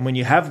market. And when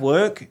you have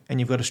work and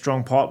you've got a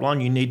strong pipeline,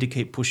 you need to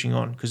keep pushing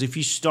on, because if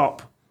you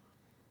stop,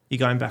 you're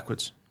going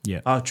backwards.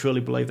 Yeah, I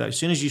truly believe that. As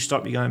soon as you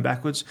stop, you're going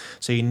backwards.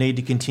 So you need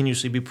to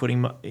continuously be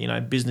putting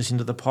business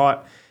into the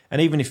pipe.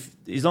 And even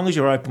as long as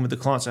you're open with the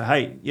client, say,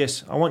 hey,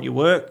 yes, I want your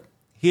work.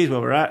 Here's where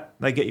we're at.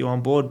 They get you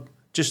on board.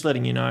 Just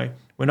letting you know,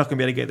 we're not going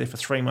to be able to get there for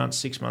 3 months,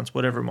 6 months,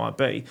 whatever it might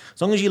be.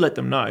 As long as you let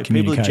them know,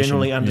 people are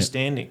generally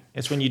understanding. Yep.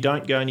 It's when you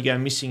don't go and you go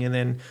missing, and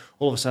then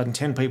all of a sudden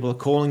 10 people are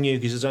calling you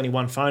because there's only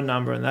one phone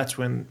number, and that's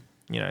when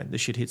the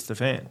shit hits the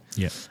fan.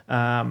 Yeah.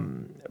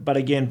 But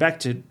again, back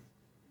to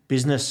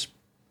business.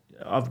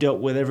 I've dealt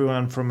with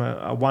everyone from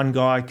a one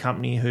guy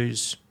company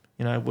who's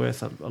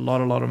worth a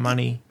lot of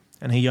money,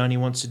 and he only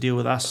wants to deal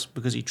with us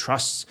because he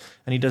trusts,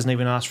 and he doesn't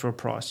even ask for a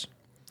price.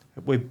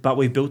 But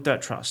we've built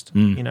that trust.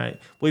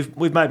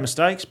 We've made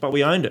mistakes, but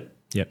we owned it.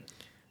 Yep.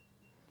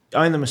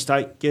 Own the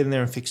mistake, get in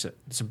there and fix it.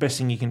 It's the best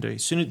thing you can do.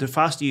 The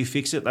faster you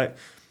fix it,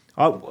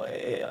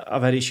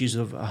 I've had issues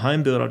of a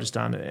home build I just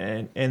done,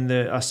 and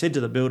I said to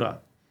the builder,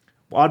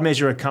 I'd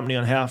measure a company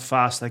on how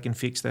fast they can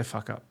fix their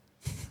fuck up.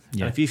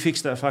 Yeah. And if you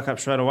fix that fuck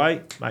up straight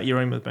away, mate,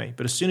 you're in with me.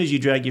 But as soon as you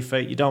drag your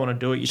feet, you don't want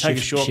to do it. You take a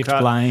shortcut. Shift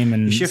blame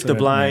and you shift the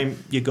blame.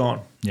 You're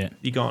gone. Yeah,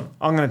 you're gone.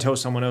 I'm going to tell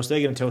someone else.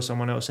 They're going to tell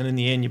someone else, and in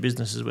the end, your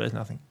business is worth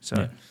nothing.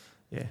 So,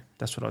 yeah,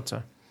 that's what I'd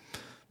say.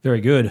 Very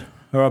good.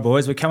 All right,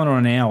 boys, we're coming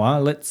on an hour.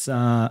 Let's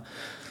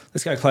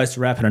go close to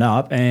wrapping it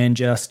up, and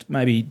just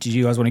maybe, did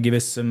you guys want to give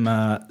us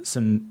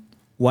some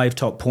wave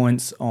top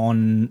points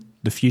on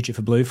the future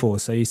for Blue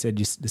Force? So you said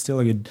there's still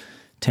a good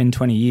 10,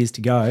 20 years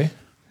to go.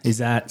 Is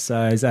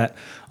that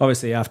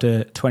obviously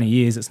after 20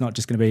 years, it's not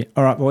just going to be,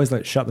 all right, boys,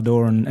 let's shut the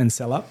door and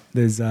sell up.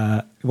 There's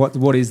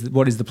what is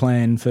the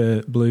plan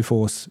for Blue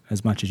Force,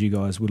 as much as you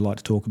guys would like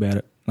to talk about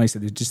it? Like I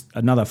said, there's just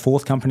another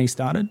fourth company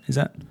started. Is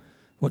that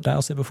what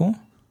Dale said before?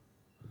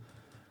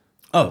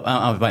 Oh,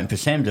 I was waiting for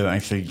Sam to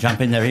actually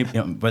jump in there,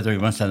 whether he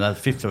wants another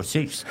fifth or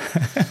sixth.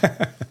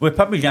 We're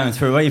probably going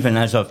through, even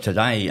as of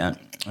today, a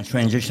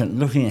transition,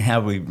 looking at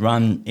how we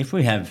run. If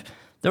we have...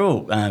 They're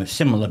all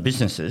similar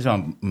businesses.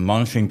 I'm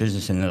monitoring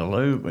business in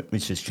Innaloo,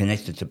 which is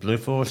connected to Blue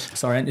Force.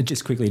 Sorry, and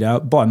just quickly,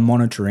 Dale, by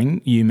monitoring,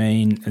 you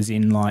mean as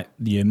in like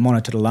the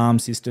monitored alarm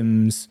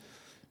systems,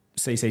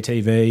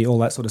 CCTV, all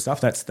that sort of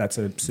stuff? That's a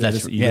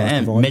service that you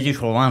guys provide?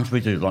 Medical alarms, we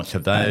do lots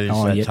of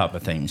those, type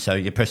of thing. So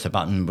you press a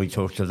button, we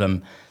talk to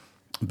them.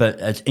 But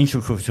it's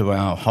integral to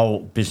our whole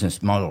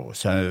business model.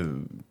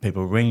 So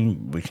people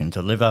ring, we can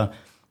deliver,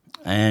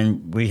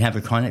 and we have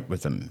a connect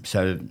with them.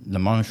 So the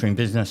monitoring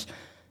business,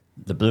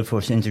 the Blue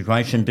Force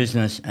integration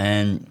business,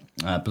 and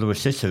Blue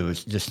Assist, who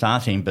is just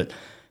starting, but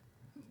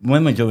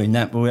when we're doing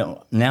that,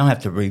 we'll now have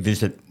to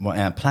revisit what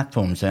our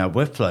platforms, our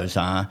workflows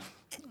are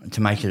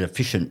to make it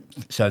efficient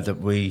so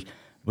that we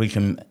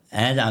can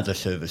add other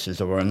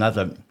services or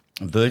another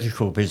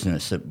vertical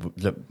business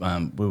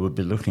that we would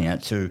be looking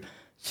at to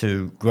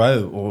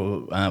grow.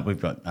 Or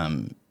we've got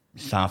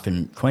staff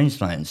in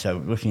Queensland, so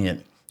looking at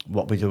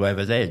what we do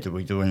over there. Do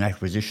we do an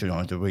acquisition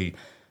or do we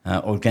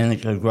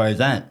organically grow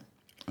that?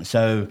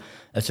 So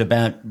it's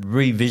about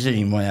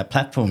revisiting what our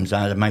platforms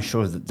are to make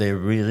sure that they're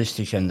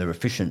realistic and they're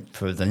efficient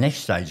for the next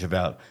stage of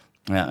our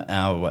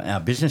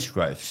business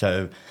growth.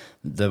 So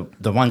the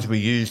ones we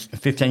used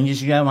 15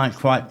 years ago aren't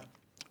quite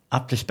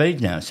up to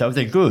speed now. So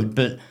they're good,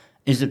 but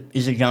is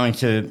it going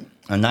to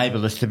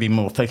enable us to be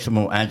more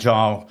flexible,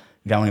 agile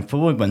going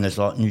forward when there's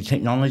a lot of new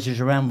technologies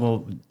around?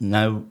 Well,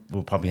 no,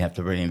 we'll probably have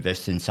to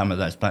reinvest in some of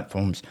those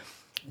platforms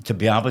to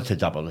be able to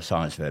double the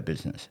size of our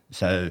business.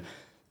 So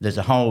there's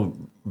a whole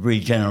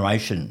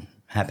regeneration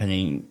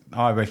happening.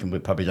 I reckon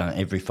we've probably done it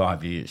every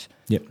 5 years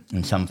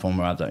in some form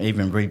or other,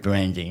 even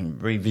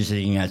rebranding,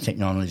 revisiting our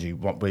technology,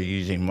 what we're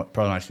using, what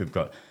products we've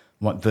got,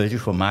 what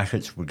vertical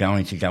markets we're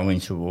going to go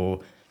into or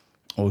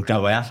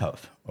go out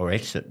of or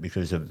exit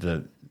because of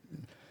the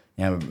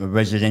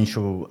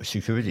residential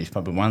security is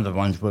probably one of the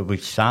ones where we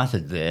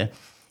started there,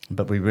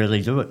 but we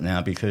really do it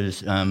now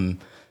because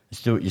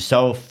it's do it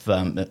yourself,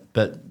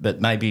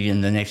 but maybe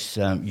in the next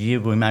year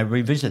we may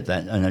revisit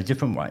that in a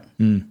different way.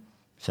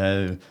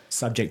 So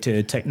subject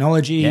to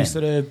technology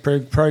sort of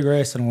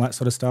progress and all that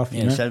sort of stuff.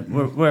 Yeah, so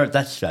we're at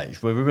that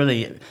stage. We're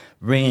really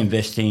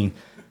reinvesting,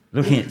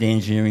 looking at the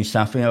engineering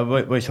stuff.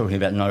 We're talking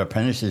about not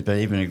apprentices, but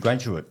even a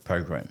graduate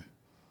program.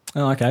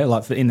 Oh, okay,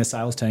 like in the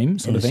sales team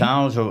sort of thing? In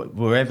sales or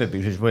wherever,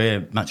 because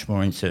we're much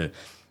more into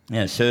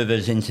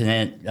servers,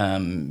 internet,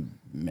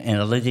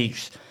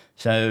 analytics.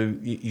 So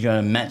you got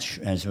to match,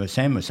 as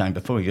Sam was saying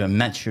before, you got to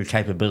match your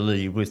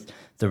capability with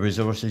the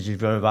resources you've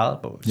got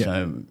available. Yep.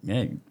 So,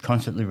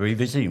 constantly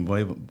revisiting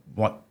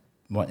what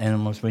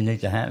animals we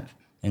need to have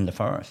in the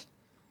forest.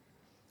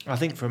 I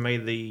think for me,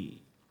 the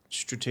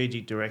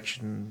strategic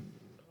direction,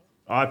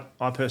 I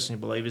personally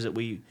believe, is that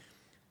we've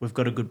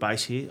got a good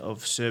base here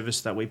of service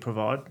that we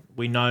provide.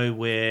 We know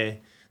where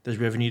there's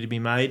revenue to be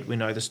made. We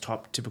know this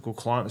typical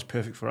client is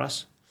perfect for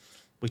us.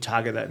 We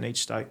target that in each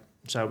state.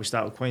 So we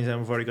start with Queensland.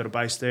 We've already got a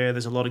base there.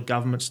 There's a lot of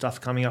government stuff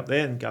coming up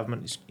there, and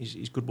government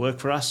is good work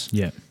for us.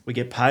 Yeah, we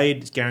get paid.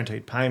 It's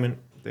guaranteed payment.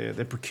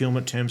 Their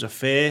procurement terms are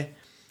fair.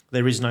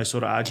 There is no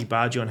sort of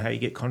argy-bargy on how you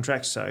get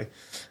contracts. So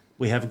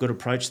we have a good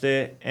approach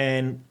there.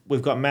 And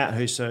we've got Matt,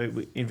 who's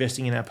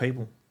investing in our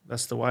people.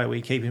 That's the way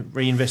we keep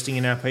reinvesting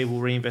in our people,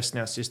 reinvesting in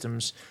our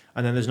systems,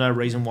 and then there's no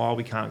reason why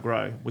we can't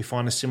grow. We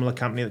find a similar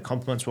company that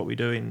complements what we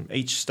do in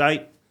each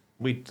state.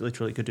 We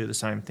literally could do the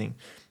same thing.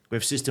 We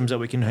have systems that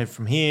we can have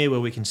from here where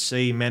we can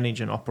see,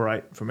 manage and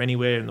operate from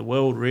anywhere in the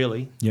world,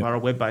 really, via a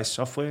web-based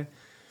software,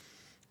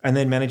 and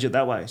then manage it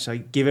that way. So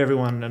give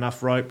everyone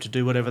enough rope to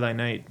do whatever they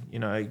need.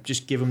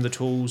 Just give them the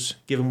tools,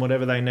 give them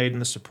whatever they need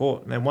and the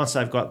support. And then once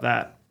they've got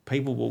that,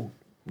 people will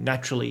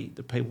naturally,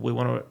 the people we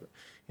want to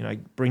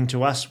bring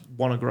to us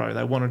want to grow.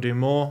 They want to do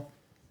more.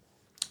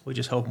 We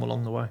just help them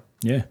along the way.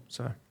 Yeah.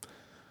 So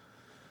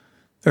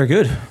very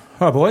good.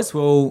 All right, boys.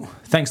 Well,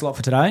 thanks a lot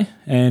for today,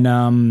 and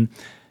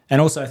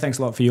also thanks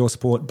a lot for your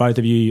support, both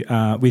of you,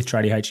 with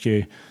Tradie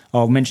HQ.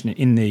 I'll mention it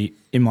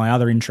in my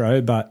other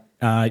intro, but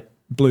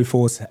Blue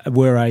Force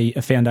were a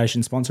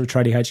foundation sponsor of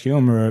Tradie HQ,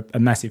 and were a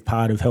massive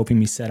part of helping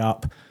me set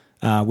up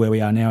where we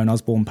are now in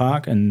Osborne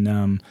Park,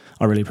 and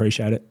I really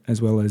appreciate it,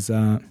 as well as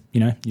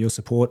your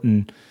support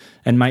and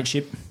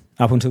mateship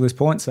up until this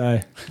point. So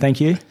thank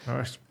you. All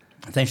right.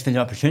 Thanks for the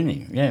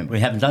opportunity. Yeah, we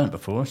haven't done it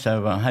before,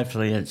 so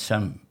hopefully it's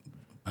I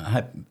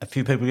hope a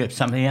few people get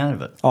something out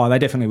of it. Oh, they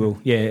definitely will.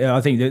 Yeah,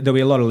 I think there'll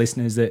be a lot of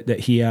listeners that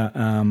hear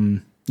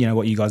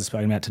what you guys are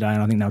speaking about today,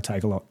 and I think they'll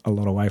take a lot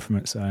away from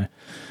it. So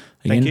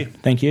again,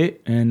 thank you,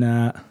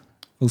 and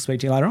we'll speak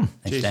to you later on.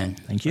 Thanks, Cheers. Dan.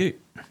 Thank you.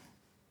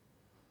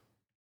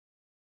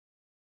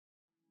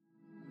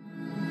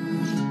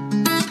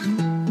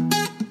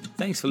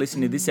 Thanks for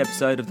listening to this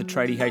episode of the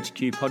Tradie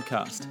HQ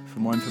podcast. For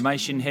more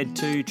information, head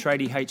to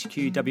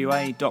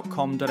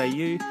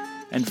tradiehqwa.com.au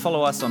and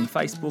follow us on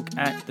Facebook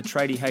at the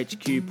Tradie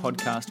HQ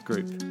podcast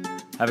group.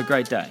 Have a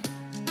great day.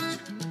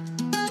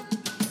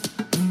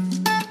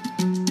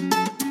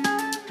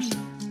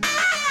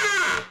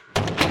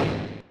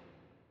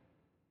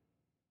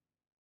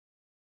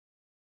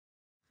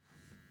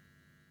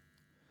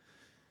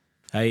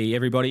 Hey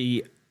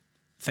everybody,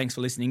 thanks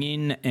for listening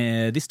in.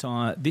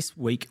 This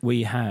week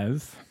we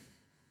have